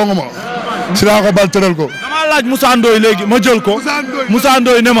xeex ma song ma si laa ko bal tëral ko. damaa laaj Moussa Ndoye léegi ma jël ko. Moussa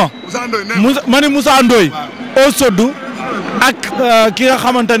Ndoye ne ma. ma ni Moussa Ndoye au sud ak ki nga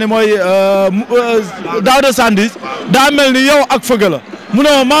xamante ne mooy Daouda Sandwich daa mel ni yow ak fëgg la mu ne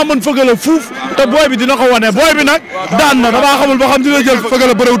ma maa mën fëgg la fuuf te booy bi dina ko wane booy bi nag daan na damaa xamul ba xam dina jël fëgg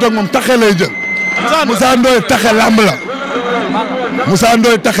la bëriwut ak moom taxe lay jël. Moussa Ndoye taxe lamb la Moussa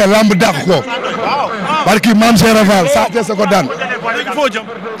Ndoye taxe lamb dàq ko barki maam Cheikh Rafal saa sa ko daan.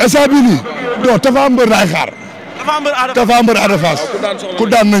 instant bii nii non Tapha Mbeur laay xaar. Tapha Mbeur Ada Fass ku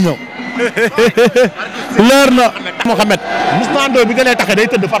daan na ñëw. leer na. Mohamed Moussa Ndoye bi gënee taxe day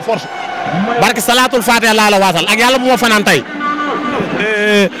tëdd par force barki salaatul faatiha laa la waasal ak yàlla bu ma fanaan tey.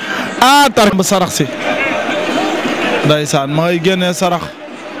 tar ba sarax si ndaysaan ma ngay génnee sarax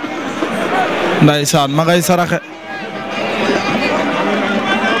ndaysaan ma ngay saraxe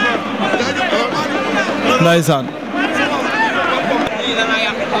ndaysaan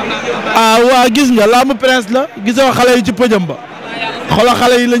waa gis nga lamb prince la gisoo xale yi ci pëjëm ba xoolal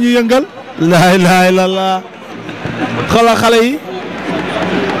xale yi la ñuy yëngal laa ilaaha illallaah xoolal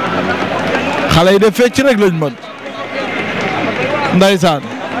xale yi de fecc rek lañ mën ndaysaan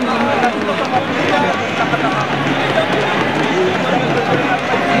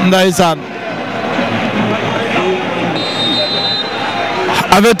ndaysaan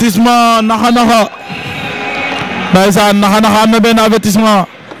avertissement naxa ndaysaan naxa am na benn avertissement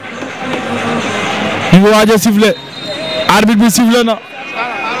ñu ngi waaj a sifflé arbitre bi sifflé na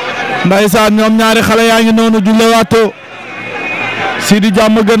ndaysaan ñoom ñaari xale yaa ngi noonu ju lewaatoo Sidi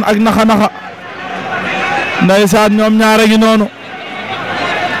Diamaguène ak naxa ndaysaan ñoom ñaare ngi noonu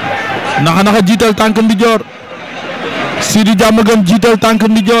naxa jiital tànk ndijoor Sidi Diamaguène jiital tànk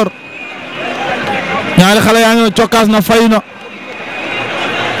ndijoor ñaari xale yaa ngi cokkaas na fayu na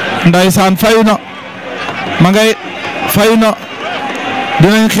ndaysaan fayu na ma ngay fayu na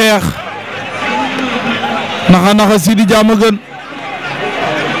dinañ xeex naxa Sidi Diamaguène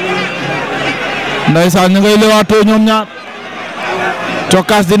ndaysaan ñu ngay lewaatoo ñoom ñaar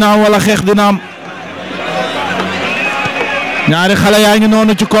cokkaas dina am wala xeex dina am ñaari xale yaa ngi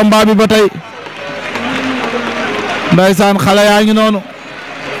noonu ci combat bi ba tey ndaysaan xale yaa ngi noonu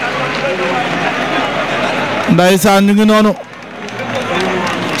ndaysaan ñu ngi noonu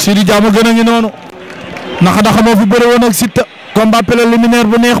Sidi Diamaguène a ngi noonu naxa moo fi bëre woon ak Siteu combat préliminaire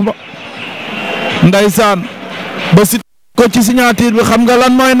bu neex ba ndaysaan ba Siteu ko ci signature bi xam nga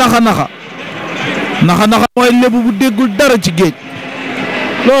lan mooy naxa mooy lébu bu déggul dara ci géej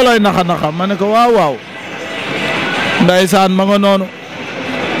loolooy naxa ma ne ko waaw ndaysaan ma nga noonu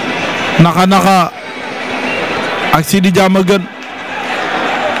naxa ak Sidi Diamaguène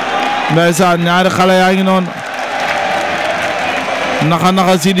ndaysaan ñaari xale yaa ngi noonu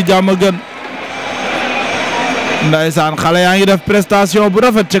naxa Sidi Diamaguène ndaysaan xale yaa ngi def prestation bu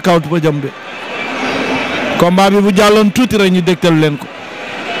rafet ci kaw ba jëm bi combat bi bu jàlloon tuuti rek ñu dégtal leen ko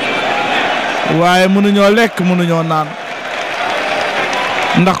waaye mënuñoo lekk mënuñoo naan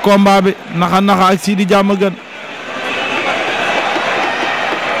ndax combat bi naxa ak Sidi Diamaguène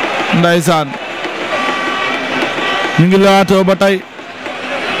ndaysaan ñu ngi lewaatoo ba tey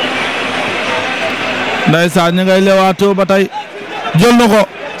ndaysaan ñu ngay lewaatoo ba tey jël na ko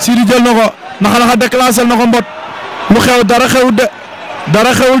Sidi jël na ko naxa déclenché na ko mbot lu xew dara xewul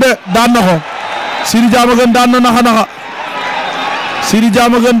de daan na ko Sidi Diamaguène daan na naxa Sidi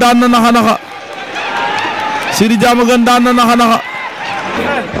Diamaguène daan na naxa Sidi Diamaguène daan na naxa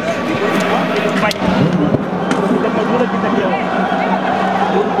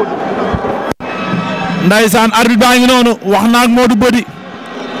ndaysaan arbitre baa ngi noonu wax na ak Modou Bodi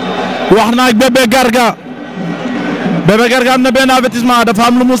wax na ak Bébé Garga am na benn avertissement dafa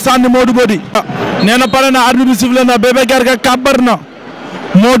am lu mu sànni Modou Bodi nee na pare na arbitre bi sifflé na Bébé Garga kàbbar na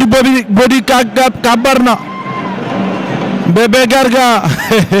Modou Bodi kàbbar na Bébé Garga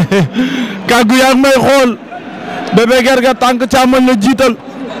kàggu yaa ngi may xool Bébé Garga tànk càmmoñ la jiital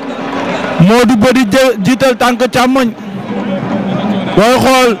Modou Bodi jiital tànk càmmoñ booy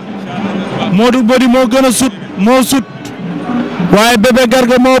xool Modou Bodi moo gën a sut moo sut waaye Bébé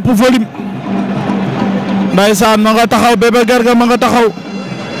Garga moo ëpp volume ndaysaan ma nga taxaw Bébé Garga ma nga taxaw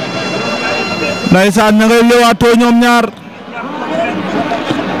ndaysaan ña ngay lewaatoo ñoom ñaar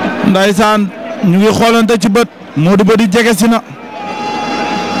ndaysaan ñu ngi xoolante ci bët Modou Bodi jege si na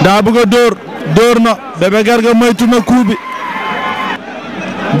daa bëgg a dóor na Bébé Garga moytu na coup bi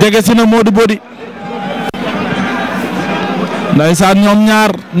jege si na Modou Bodi ndaysaan ñoom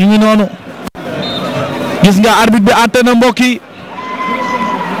ñaar ñu ngi noonu gis nga arbitre bi àtte na mbokk yi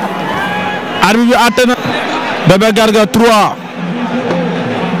arbitre bi àtte na Bébé Garga 3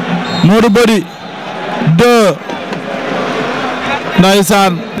 Modou Bodi 2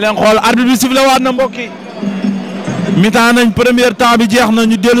 ndaysaan leen xool arbitre bi sifflé waat na mbokk yi mi-temps nañ premier temps bi jeex na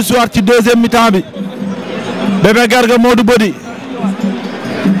ñu dellu si waat ci deuxième mi-temps bi Bébé Garga Modou Bodi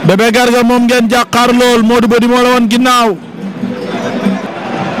Bébé Garga moom ngeen jàkkaar lool Modou Bodi moo la woon ginnaaw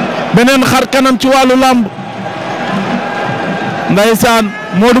beneen xar kanam ci wàllu lamb ndaysaan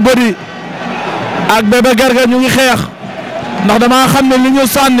Modou Bodi ak Bébé Garga ñu ngi xeex ndax dama xam ne li ñu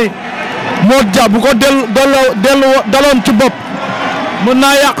sànni moo ja bu ko daloon ci bopp mën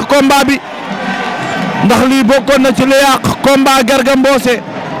naa yàq combat bi ndax lii bokkoon na ci li yàq combat Garga Mbossé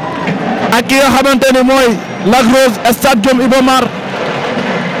ak ki nga xamante ne mooy Lac Rose stade Iba Mar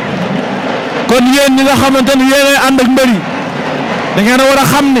kon yéen ñi nga xamante ni yéenay ànd ak mbër yi da ngeen a war a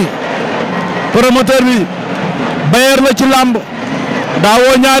xam ni promoteur bi bailleur la ci làmb daa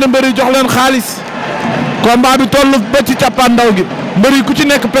woo ñaari mbër yi jox leen xaalis combat bi toll ba ci cappaandaw gi mbër yi ku ci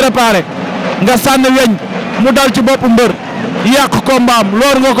nekk préparé nga sànni weñ mu dal ci bopp mbër yàq combat am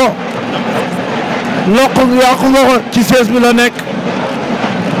loor nga ko yàqu nga ko ci sees bi la nekk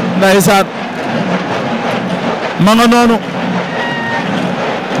ndeysaan ma nga noonu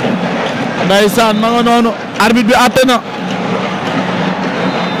ndeysaan ma nga noonu arbitre bi àtte na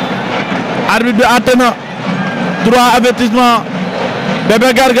arbitre bi àtte na 3 avertissement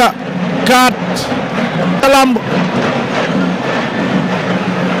Bébé Garga 4 lamb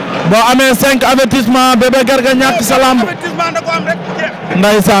boo amee 5 avertissement Bébé Garga ñàkk sa lamb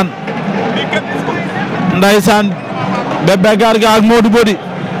ndaysaan Bébé Garga ak Modou Bodi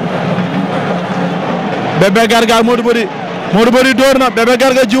Bébé Garga ak Modou Bodi Modou Bodi door na Bébé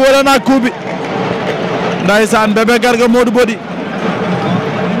Garga ji wala na coup bi ndaysaan Bébé Garga Modou Bodi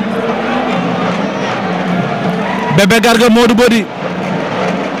Bébé Garga Modou Bodi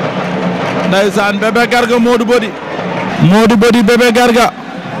ndaysaan Bébé Garga Modou Bodi Modou Bodi Bébé Garga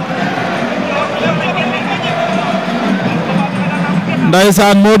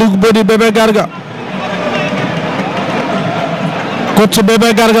ndaysaan Modou Bodi Bébé Garga coach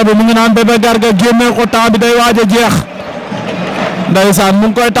Bébé Garga bi mu ngi naan Bébé Garga génne ko temps bi day waaj a jeex ndaysaan mu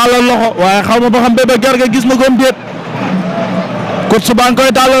ngi koy tàllal loxo waaye xaw ma ba xam Bébé Garga gis na ko am déet coach baa ngi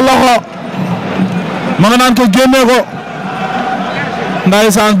koy tàllal loxo ma nga naan ko génne ko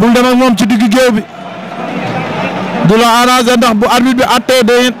ndaysaan bul dem ak moom ci digg géew bi du la arrangé ndax bu arbitre bi attee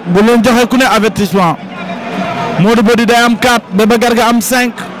de bu leen joxe ku ne avertissement Modou Bodi day am 4 Bébé Garga am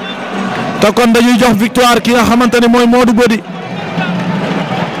 5 te kon dañuy jox victoire ki nga xamante ne mooy Modou Bodi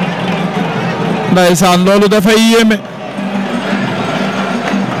ndaysaan loolu dafay yéeme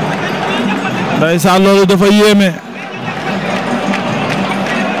ndaysaan loolu dafay yéeme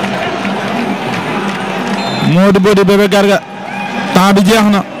Modou Bodi Bébé Garga temps bi jeex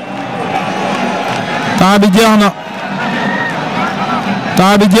na temps bi jeex na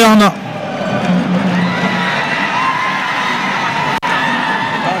temps bi jeex na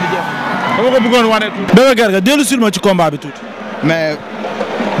dama ko bëggoon wane tuuti. Bébé Garga dellu sil ma ci combat bi tuuti. mais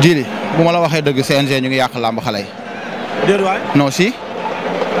Djily bu ma la waxee dëgg CNG ñu ngi yàq làmb xale yi. déedéet waay. non si.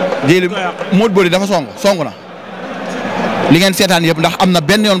 Djily Modou Bodi dafa song na. li ngeen seetaan yëpp ndax am na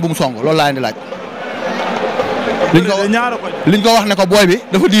benn yoon bu mu song loolu laa leen di laaj. liñ ko wax ne ko booy bi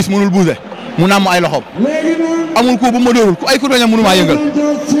dafa diis mënul bouger mu nàmm ay loxoom. amul ku bu ma dóorul ku ay kur bañ a mënu maa yëngal.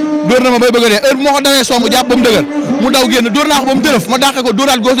 dóor na ma bay bëgg a dee heure bu ma ko dawee song jàpp ba mu dëgër mu daw génn dóor naa ko ba mu tërëf ma dàqe ko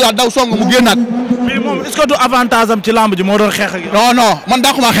dóoraat góor daw song mu génnaat. mais moom est-ce que du avantage am ci lamb ji moo doon xeex ak. non man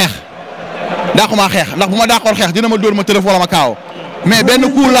dàqumaa xeex ndax bu ma dàqoon xeex dina ma dóor ma tërëf wala ma kaaw mais benn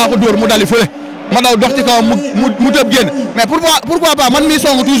coup laa ko dóor mu dali fële ma daw dox ci kawam mu tëb génn mais pourquoi pas man mii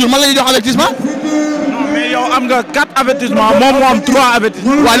song toujours man la ñuy jox avertissement. mais yow am nga 4 avertissement moom moo am 3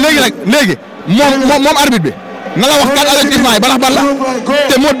 avertissement. waaw léegi moom arbitre bi na la wax 4 avertissement yi balax ban la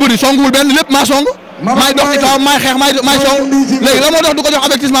te Modou Bodi songuwul benn lépp maa song maay dox ci kawam maay xeex maay song léegi la moo dox du ko jox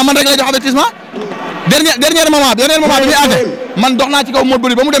avertissement man rek lay jox avertissement dernier moment bi muy àgg man dox naa ci kaw Modou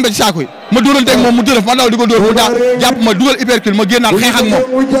Bodi ba mu dem ba ci saako yi ma dóoranteeg moom mu dërëf ma daw di ko dóor mu daa jàpp ma dugal hypercule ma génnaat xeex ak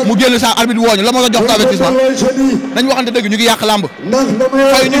moom mu génn sa arbitre wooñu la ma ko jox ko avertissement dañ waxante dëgg ñu ngi yàq lamb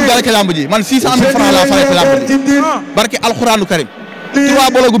fay ñu dara ci lamb ji man 600 000 francs laa fay ci lamb ji barke alxuraanu karim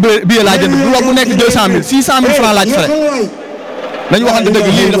 3 bologu billet laa jënd bu bu nekk 200 000 600 000 francs laa ci fay dañu waxante dëgg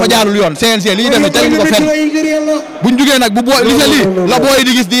lii dafa jaarul yoon CNG li ñu def nii teguñu ko fenn buñ jugee nag bu booy li nga lii la booy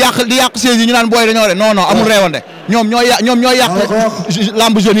di gis di yàq siège yi ñu naan booy dañoo de non amul réewande ñoom ñooy yàq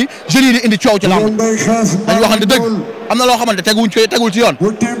lamb jeunes yi di indi coow ci lamb dañu waxante dëgg am na loo xamante tegul ci yoon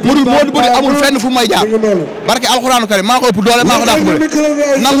Modou Bodi amul fenn fu may jaar barke alxuraanu karim maa ko ëpp doole maa ko dàq bëre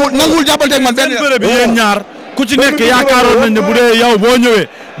nangul jàppanteeg man benn bëre bi yéen ñaar ku ci nekk yaakaaroon nañ ne bu dee yow boo ñëwee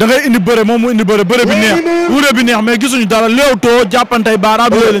da ngay indi bëre moom mu indi bëre bi neex wuure bi neex mais gisuñu dara léew too jàppantey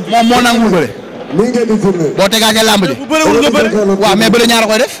baaraam yooyu moom moo nangul bëre boo tegaatee lamb ji bu bërewul nga bëre waaw mais bëre ñaar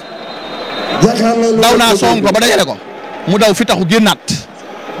koy def daw naa song ko ba dajale ko mu daw fi taxu génnaat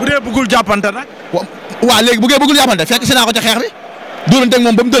bu dee bëggul jàppante nag waaw léegi bu dee bëggul jàppante fekk si naa ko ca xeex bi dóoranteeg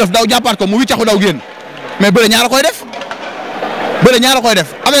moom ba mu dërëf daw jàppaat ko mu wiccaxu daw génn mais bëre ñaar koy def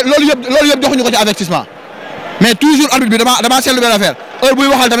avec loolu yëpp joxuñu ko ci avertissement mais toujours arbitre bi dama seetlu benn affaire heure buy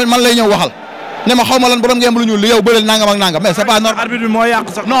waxal tamit man lay ñëw waxal ne ma xaw ma lan borom ngeen lu ñuul li yow bëreel nangam ak nangam mais c'est pas normal. arbitre bi moo yàq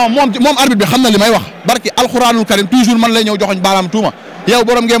sax. non moom arbitre bi xam na li may wax barki alxuraanul karim toujours man lay ñëw joxoñ baaraam tuuma yow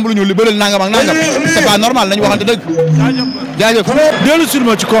borom ngeen lu ñuul li bëreel nangam ak nangam c'est pas normal nañu waxante dëgg. jaajëf dellu sur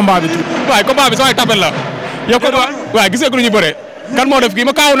ma ci combat bi tuuti. waaye combat bi saa tapel la yow combat waaye gis nga ko lu ñu bëree kan moo def kii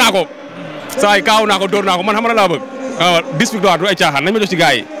ma kaaw naa ko saa yi kaaw naa ko dóor naa ko man xam na laa bëgg waaw 10 victoire du ay caaxaan nañ ma jox ci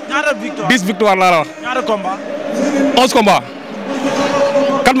gars yi. ñaata victoire 10 victoire laa la wax. ñaata combat. 11 combat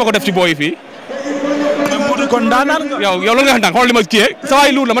kan ma ko def ci booy yi fii. kon daanaan nga. yow loolu nga xam ne xool li ma kii saa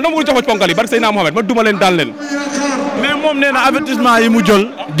waay luur la man dama bëgg jox ma ci ponkal yi barke Seydina Mohamed ma duma leen daan leen. mais moom nee na avertissement yi mu jël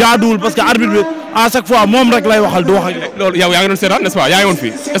jaaduwul parce que arbitre bi à chaque fois moom rek lay waxal du wax ak loolu yow yaa ngi doon seetaan n'est-ce pas yaa ngi woon fii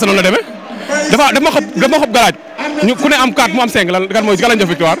est-ce que noonu la demee dafa ma xob galaaj ñu ku ne am 4 mu am 5 lan kan mooy kan lañ jox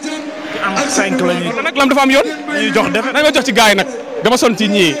victoire. am 5 la ñuy nag lam dafa am yoon. ñuy jox defe nañ ma jox ci gars yi nag dama son ci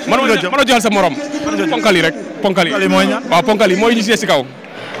ñii. mënoo joxal sa morom. ponkal yi rek ponkal yi. waaw ponkal yi mooy ñu si kaw.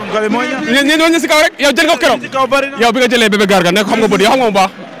 ponkal yi mooy ñaan ñooñu si kaw rek yow jël nga ko keroog. yow bi nga jëlee bébé garga nekk xam nga bët yow xam nga bu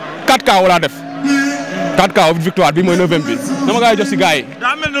baax 4 KO laa def 4 KO victoire bi mooy 9e bi dama gaa yi jox si gars yi.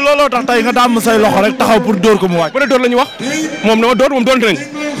 daa mel ni looloo tax tey nga daam say loxo rek taxaw pour dóor ko mu waaj. bëre dóor la ñu wax moom dama dóor moom doonte nañ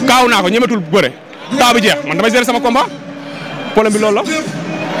kaaw naa ko ñemetul bëre taa bi jeex man damay gérer sama combat problème bi loolu la.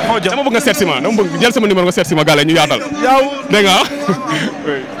 dama bëgg nga seet si ma dama bëgg jël sama numéro nga seet si ma gàlle ñu yaatal. yow dégg nga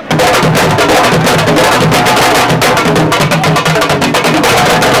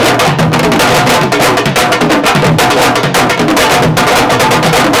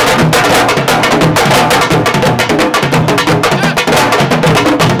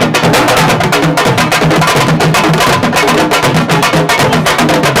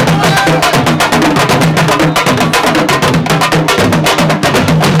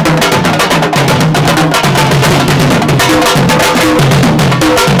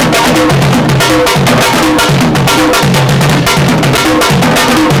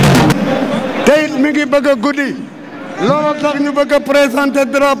bëgg a guddi loolu tax ñu bëgg a présenter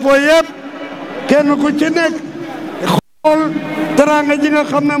drapeau yëpp kenn ku ci nekk xool teranga ji nga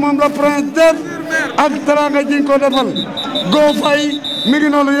xam ne moom la prince def ak teranga ji ko defal Go Faye mi ngi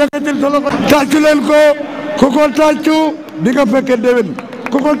noonu yëkkatil sa loxo tàccu leen ko ku ko tàccu di nga fekke déwén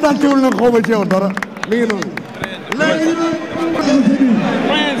ku ko tàccuwul nag xaw ma ci yow dara mi ngi noonu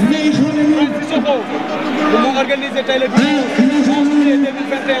moo organisé tey le dimanche juillet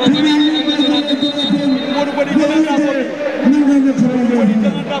 2021 Modou Bodi jël na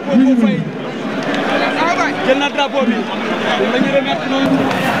drapeau Go Faye jël na drapeau bi dañu remettre noonu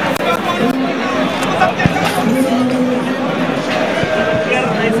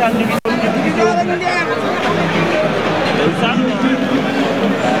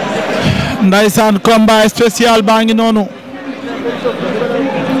Ndeysaan combat spécial baa ngi noonu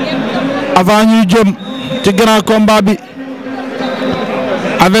avant ñuy jëm ci grand combat bi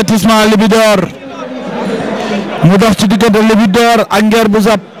avertissement Libidor mu dox ci diggante Libidor ak Nguer bu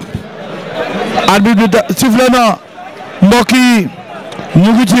Zap arbitre bi sifflé na mbokk yi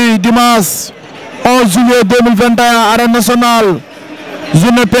ñu ngi ci dimanche 11 juillet 2021 arène nationale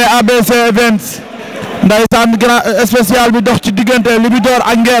journée P.A.B.C events ndaysaan grand spécial bi dox ci diggante Libidor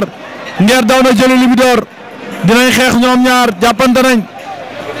ak Nguer daw na jëli Libidor dinañ xeex ñoom ñaar jàppante nañ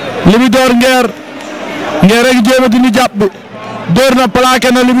Libidor Nguer rek jéem a dindi jàpp bi door na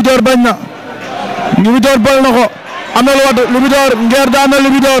plaqué na Libidor bañ na Libidor bol na ko am na lu wat Libidor Nguer daan na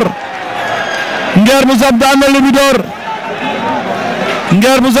Libidor Nguer bu Zap daan na Libidor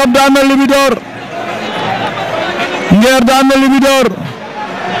Nguer bu Zap daan na Libidor Nguer daan na Libidor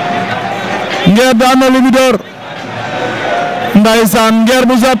Nguer daan na Libidor ndaysaan Nguer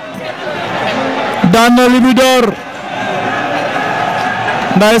bu Zap daan na Libidor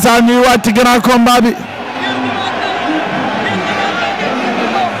ndaysaan ñuy wàcc grand combat bi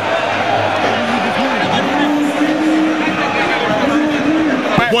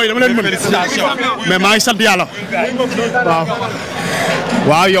booy dama leen mën mais maa ngi sant yàlla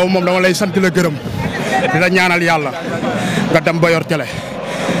waaw yow moom dama lay sant la gërëm di la ñaanal yàlla nga dem ba yor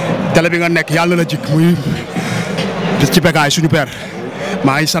télé bi nga nekk yàlla la jik muy ci P.A.B.C suñu père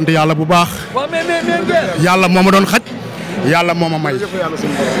maa ngi sant yàlla bu baax yàlla moo ma doon xaj yàlla moo ma may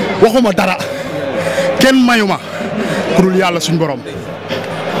waxuma dara kenn mayu ma ku dul yàlla suñu borom.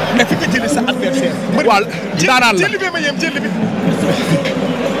 mais fi nga jëlee sa adversaire. waaw daanaan la jëli bi ma yem jëli bi.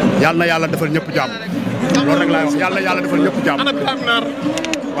 yàlla na yàlla defal ñëpp jàmm loolu rek laay wax yàlla na yàlla defal ñëpp jàmm.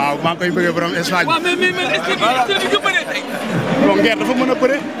 waaw maa ngi koy bëggee borom Espagne. waaw mais est-ce que nga bëree tey. bon Nguer dafa mën a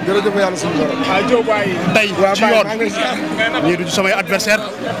bëre. jërëjëf yàlla suñu borom. tey ci yoon ñii du samay adversaire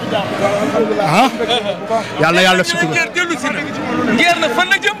ah yàlla na yàlla def sutura. Nguer na fan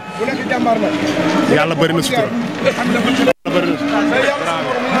la jëm. yàlla bëri na sutura.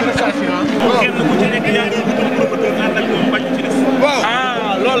 waaw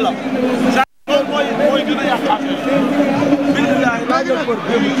ah loolu la. mooy gën a yàq affaire bi.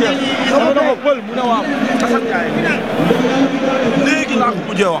 léegi laa ko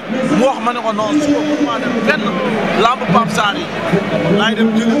mujjee wax mu wax ma ne ko non suba mënu maa dem fenn lamb Pape Sarr yi laay dem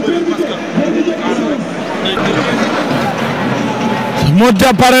jëli bëri parce que. Modja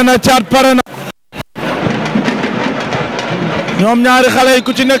pare na Thiat pare na. ñoom ñaari xale yi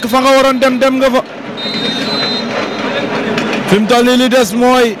ku ci nekk fa nga waroon dem dem nga fa. fi mu toll nii li des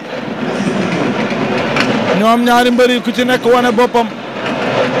mooy ñoom ñaari mbër yi ku ci nekk wane boppam.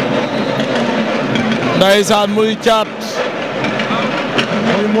 Ndeysaan muy Thiat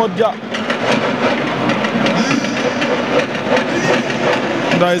muy Modja.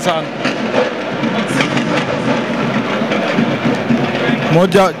 Ndeysaan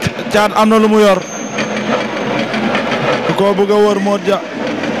Modja Thiat am na lu mu yor. ko bëgg a wër Modja.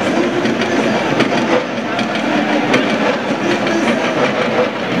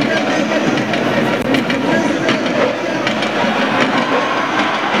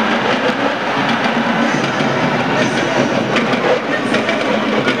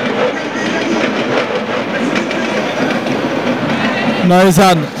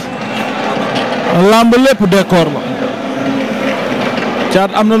 Ndeysaan lamb lépp décor la.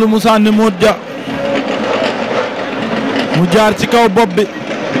 Thiat am na lu mu sànni Modja mu jaar ci kaw bopp bi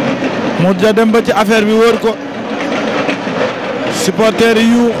Modja dem ba ci affaire bi wër ko supporter yi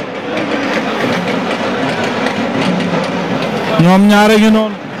yuux ñoom ñaare ngi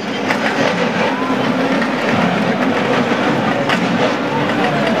noonu.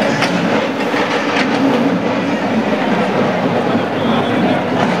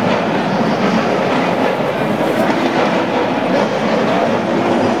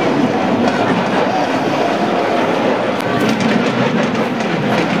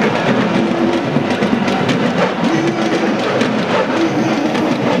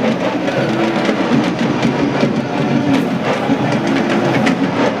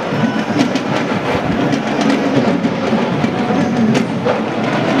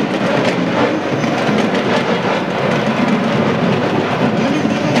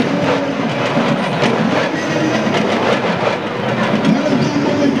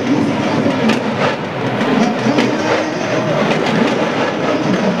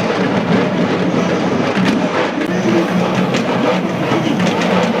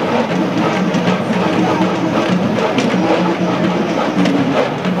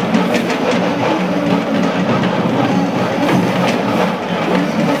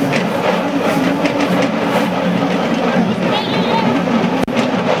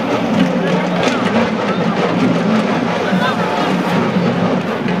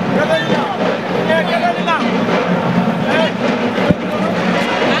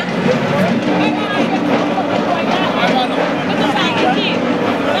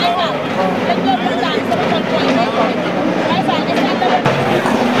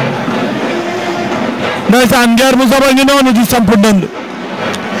 Ndeysaan Nguer bu Zap ngi noonu di samp ndënd.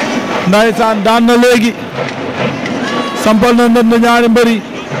 Ndeysaan daan na léegi sampal na ndënd ñaari mbëri.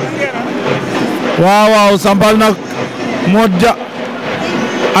 waaw waaw sampal na Modja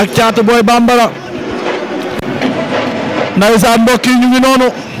ak Thiat Boy Bambara. Ndeysaan mbokk yi ñu ngi noonu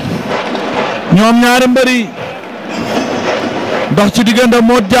ñoom ñaari mbëri dox ci diggante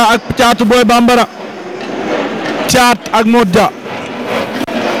Modja ak Thiat Boy Bambara. Thiat ak Modja.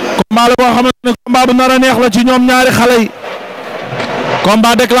 combat la boo xamante ne combat bu nar a neex la ci ñoom ñaari xale yi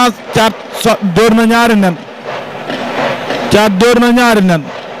combat déclenche Thiat dóor na ñaari nen Thiat dóor na ñaari nen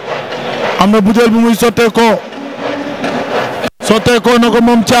am na butéel bu muy sotteekoo na ko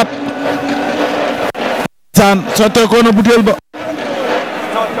moom Thiat sotteekoo na butéel ba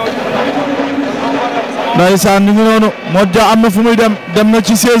ndeysaan ñu ngi noonu Modou Dia am na fu muy dem na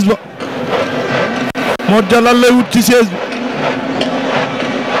ci siège ba Modou Dia lan lay wut ci siège bi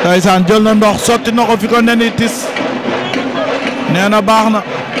ndeysaan jël na ndox sotti na ko fi ko neni tis nee na baax na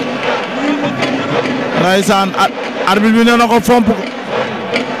ndeysaan arbitre bi nee na ko fomp ko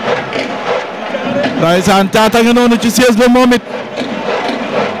ndeysaan Thiat a ngi noonu ci siège ba moom it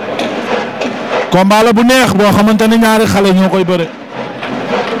combat la bu neex boo xamante ne ñaari xale ñoo koy bëre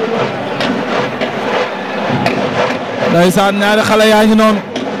ndeysaan ñaari xale yaa ngi noonu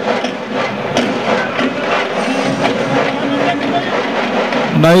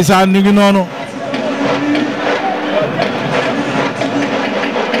ndeysaan ñu ngi noonu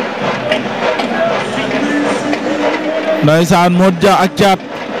ndeysaan Modou Dia ak Thiat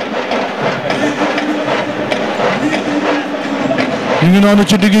ñu ngi noonu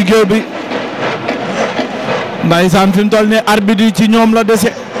ci diggi géew bi ndeysaan fi mu toll nii arbitre yi ci ñoom la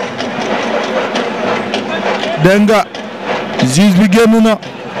dese dégg nga juge bi génn na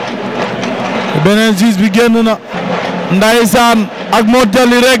beneen juge bi génn na ndeysaan ak Modou Dia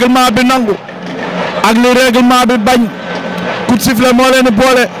li règlement bi nangu ak li règlement bi bañ coup de sifflet moo leen di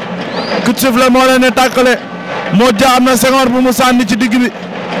boole coup de sifflet moo leen di tàkkale Modou Dia am na sengoor bu mu sànni ci digg bi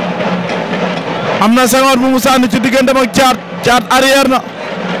am na sengoor bu mu sànni ci digganteem ak Thiat Thiat arrière na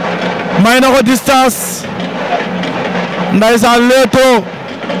may na ko distance ndeysaan leetoo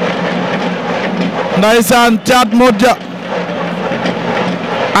ndeysaan Thiat Modou Dia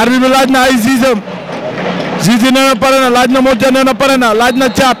arbitre bi laaj na ay sixième juge yi nee na pare na laaj na Modou Dia nee na pare na laaj na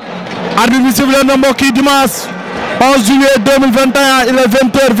Thiat arbitre bi sifflé na mbokk yi dimanche 11 juillet 2021 il est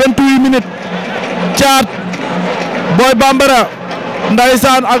 20h28 Thiat Boy Bambara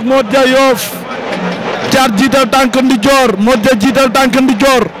ndeysaan ak Modou Dia Yoff Thiat jiital tànk ndijoor Modou Dia jiital tànk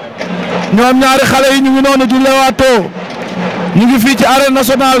ndijoor ñoom ñaari xale yi ñu ngi noonu di lewaatoo ñu ngi fii ci arène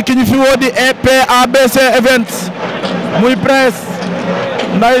nationale ki ñu fi woo di P.A.B.C events muy presse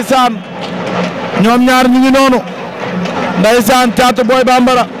ndeysaan ñoom ñaar ñu ngi noonu ndeysaan Thiat Boy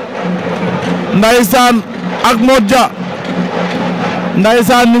Bambara ndeysaan ak Modou Dia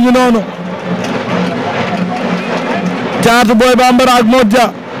ndeysaan ñu ngi noonu Thiat Boy Bambara ak Modou Dia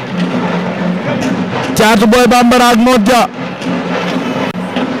Thiat Boy Bambara ak Modou Dia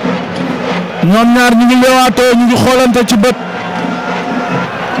ñoom ñaar ñu ngi leewaatoo ñu ngi xoolante ci bët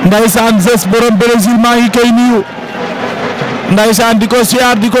ndeysaan Zes borom Brésil maa ngi koy nuyu ndeysaan di ko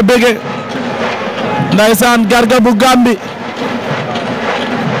siyaar di ko bége ndeysaan Garga bu Gambi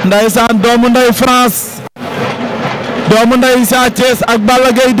ndeysaan doomu ndey France doomu ndey Sa Thiès ak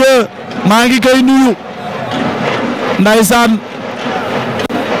Balla Gaye 2 maa ngi koy nuyu ndeysaan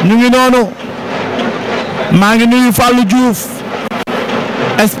ñu ngi noonu maa ngi nuyu Fallou Diouf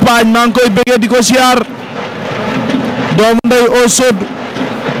Espagne maa ngi koy bége di ko siyaar doomu ndey Osod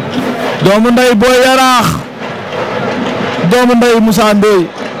doomu ndey Boy Yaraax doomu ndey Moussa Ndoye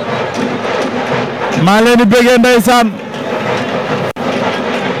maa leen di bége ndeysaan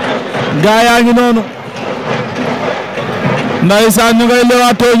gaa yaa ngi noonu ndeysaan ñu ngay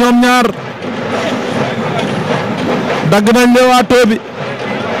lewaatoo ñoom ñaar dagg nañ lewaatoo bi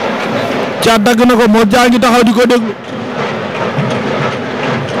Thiat dagg na ko Modou Dia ngi taxaw di ko déglu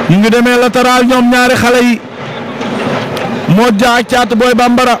ñu ngi demee latéral ñoom ñaari xale yi Modou Dia ak Thiat Boy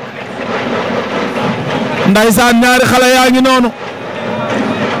Bambara ndeysaan ñaari xale yaa ngi noonu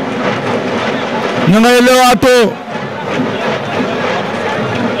ñu ngay lewaatoo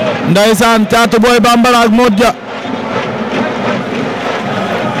ndeysaan Thiat Boy Bambara ak Modou Dia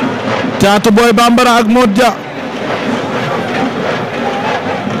Thiat Boy Bambara ak Modou Dia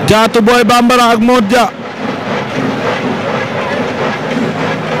Thiat Boy Bambara ak Modou Dia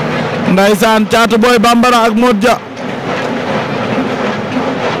ndeysaan Thiat Boy Bambara ak Modou Dia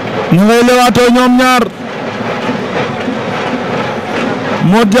ñu ngay lewaatoo ñoom ñaar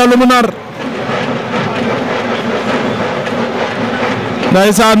Modou Dia lu mu nar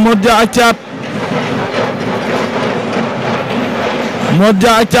ndeysaan Modou Dia ak Thiat Modou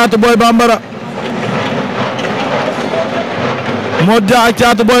Dia ak Thiat Boy Bambara Modou Dia ak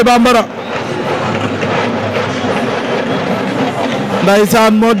Thiat Boy Bambara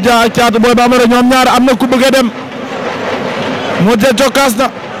ndeysaan Modou Dia ak Thiat Boy Bambara ñoom ñaar am na ku bëgg a dem Modou Dia cokkaas na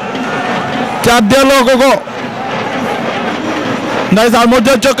Thiat delloo ko ko ndeysaan Modou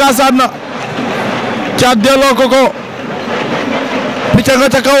Dia cokkaasaat na Thiat delloo ko ko picc nga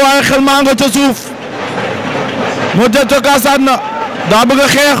ca kaw waaye xel maa nga ca suuf Modou Dia cokkaasaat na daa bëgg a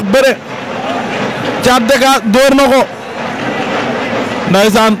xeex bëre Caat Dega door na ko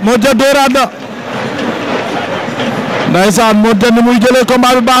ndaysaan Modou Dia dooraat na ndaysaan Modou Dia ni muy jëlee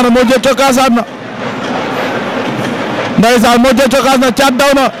combat bi baax na Modou Dia cokkaasaat na ndaysaan Modou Dia cokkaas na Caat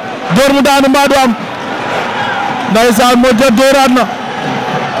daw na door mu daanu mbaa du am ndaysaan Modou Dia dooraat na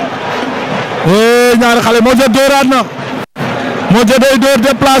ñaari xale Modou Dia dooraat na Modou Dia day door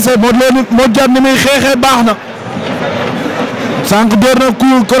déplacé Modou Dia ni muy xeexee baax na sànq door na ku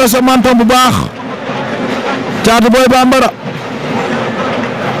croisé menton bu baax Caatu Boy Bambara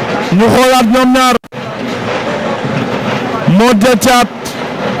ñu xoolaat ñoom ñaar Modou Dia Caat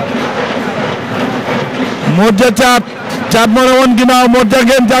Modou Dia Caat Caat moo ne woon ginnaaw Modou Dia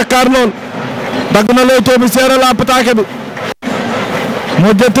ngeen jàkkaar lool dagg na lay too bi seere la pataake bi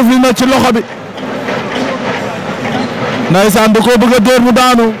Modou Dia tëfli na ci loxo bi ndaysaan da koo bëgg a door mu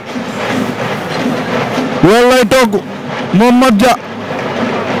daanu loolu lay togg moom Modou Dia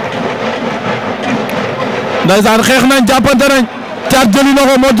ndaysaan xeex nañ jàppante nañ Caat jëli na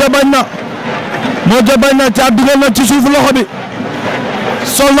ko Modou Dia bañ na Modou Dia bañ na Caat dugal na ci suuf loxo bi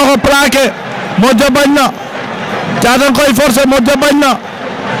sol na ko plaqué Modou Dia bañ na Caat dañ koy forcer Modou Dia bañ na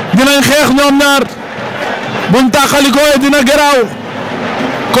dinañ xeex ñoom ñaar buñ tàqalikoo dina garaaw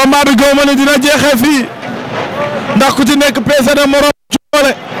combat bi góob ma ne dina jeexee fii ndax ku ci nekk peese na morom ci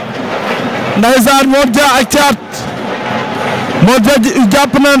doole ndaysaan Modou Dia ak Caat Modou Dia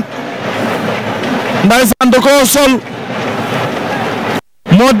jàpp nañ ndaysaan da koo sol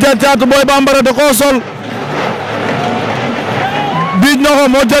Modou Dia Caatu Boy Bambara da koo sol biij na ko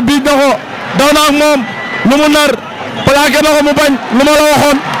Modou Dia biij na ko daw na ak moom lu mu nar plaqué na ko mu bañ lu ma la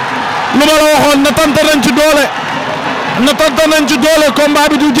waxoon na tante nañ ci doole combat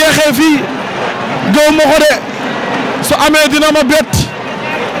bi du jeexee fii gaw ma ko de su amee dina ma bett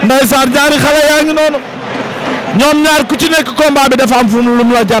ndaysaan ñaari xale yaa ngi noonu ñoom ñaar ku ci nekk combat bi dafa am fu lu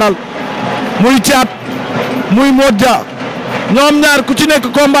mu la jaral muy Caat muy Modou Dia ñoom ñaar ku ci nekk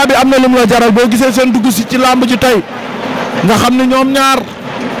combat bi am na lu mu la jaral boo gisee seen dugg si ci làmb ji tey nga xam ne ñoom ñaar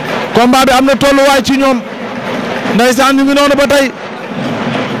combat bi am na tolluwaay ci ñoom ndaysaan ñu ngi noonu ba tey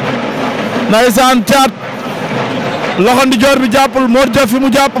ndaysaan Caat loxo ndijoor bi jàppul Modou Dia fi mu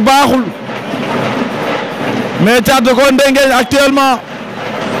jàpp baaxul mais Caat da koo ndengeeñ actuellement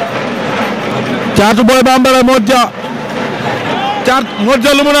Caatu Boy Bambara Modou Dia Caat Modou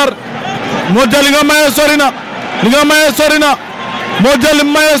Dia lu mu nar Modou Dia li nga maye sori na Modou Dia li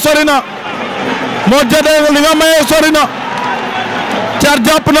maye sori na Modou Dia li nga maye sori na Caat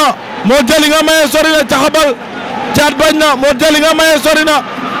jàpp na Modou Dia li nga maye sori na caxabal Caat bañ na Modou Dia li nga maye sori na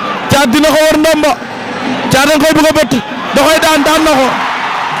Caat dina ko war ndomba Caat dañ koy bëgg a bëtt da koy daan na ko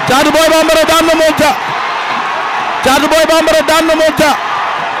Caatu Boy Bambara daan na Modou Dia Caatu Boy Bambara daan na Modou Dia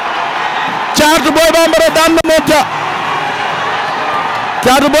Caatu Boy Bambara daan na Modou Dia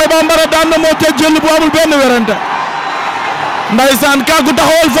Caatu Boy Bambara daan na Modou Dia jël bu amul benn werante ndaysaan kàggu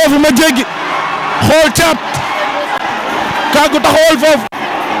taxawal foofu ma jéggi xool Caat kàggu taxawal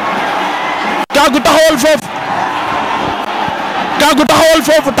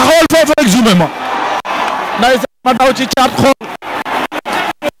foofu rek jume ma ndaysaan ma daw ci Caat xool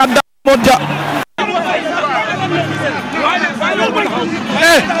Caat daan Modou Dia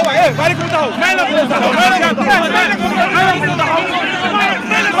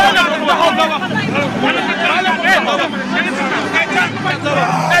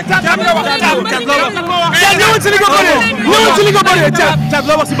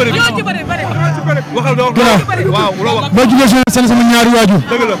ba jógee si sant sama ñaari waajur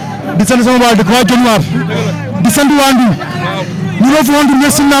di sant sama waa dëkk waa Dionewar di sant waa Ndour ñu ngi fi woon di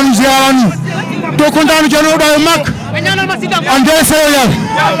merci naanu ziarani to kontaan ci no daay mak ande Senegal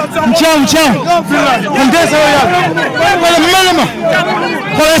ciam ande Senegal wala melama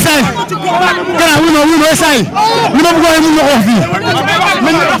xoolal say kana wu no say li ma bëgg wax mun na ko wax fii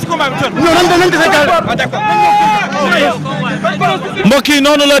mbokk yi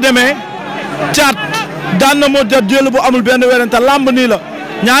noonu la demee Caat daan na Modou Dia jël bu amul benn werante lamb nii la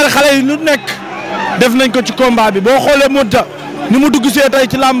ñaari xale yi lu nekk def nañ ko ci combat bi boo xoolee Modou Dia ni mu dugg see tey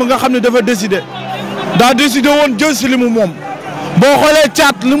ci lamb nga xam ne dafa daa décidé woon jël si li mu moom boo xoolee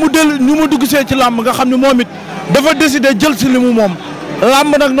Caat ni mu dugg see ci lamb nga xam ne moom it dafa décidé jël si li mu moom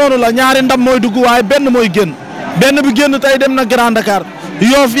lamb nag noonu la ñaari ndam mooy dugg waaye benn mooy génn benn bi génn tey dem na Grand Dakar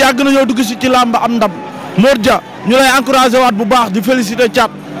Yoff yàgg nañoo dugg si ci lamb am ndam Modou Dia ñu lay encouragé waat bu baax di félicité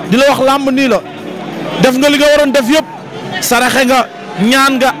Caat di la wax lamb nii la def nga li nga waroon def yëpp saraxe nga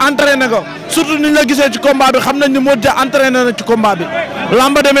ñaan nga entraîné nga surtout niñ la gisee ci combat bi xam nañ ni Modou Dia entraîné na ci combat bi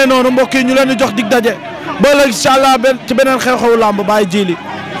lamba demee noonu mbokk yi ñu leen di jox dig daje ba léegi incha allah ci beneen xew-xewu làmb bàyyi jili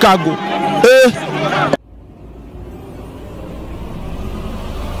kàggu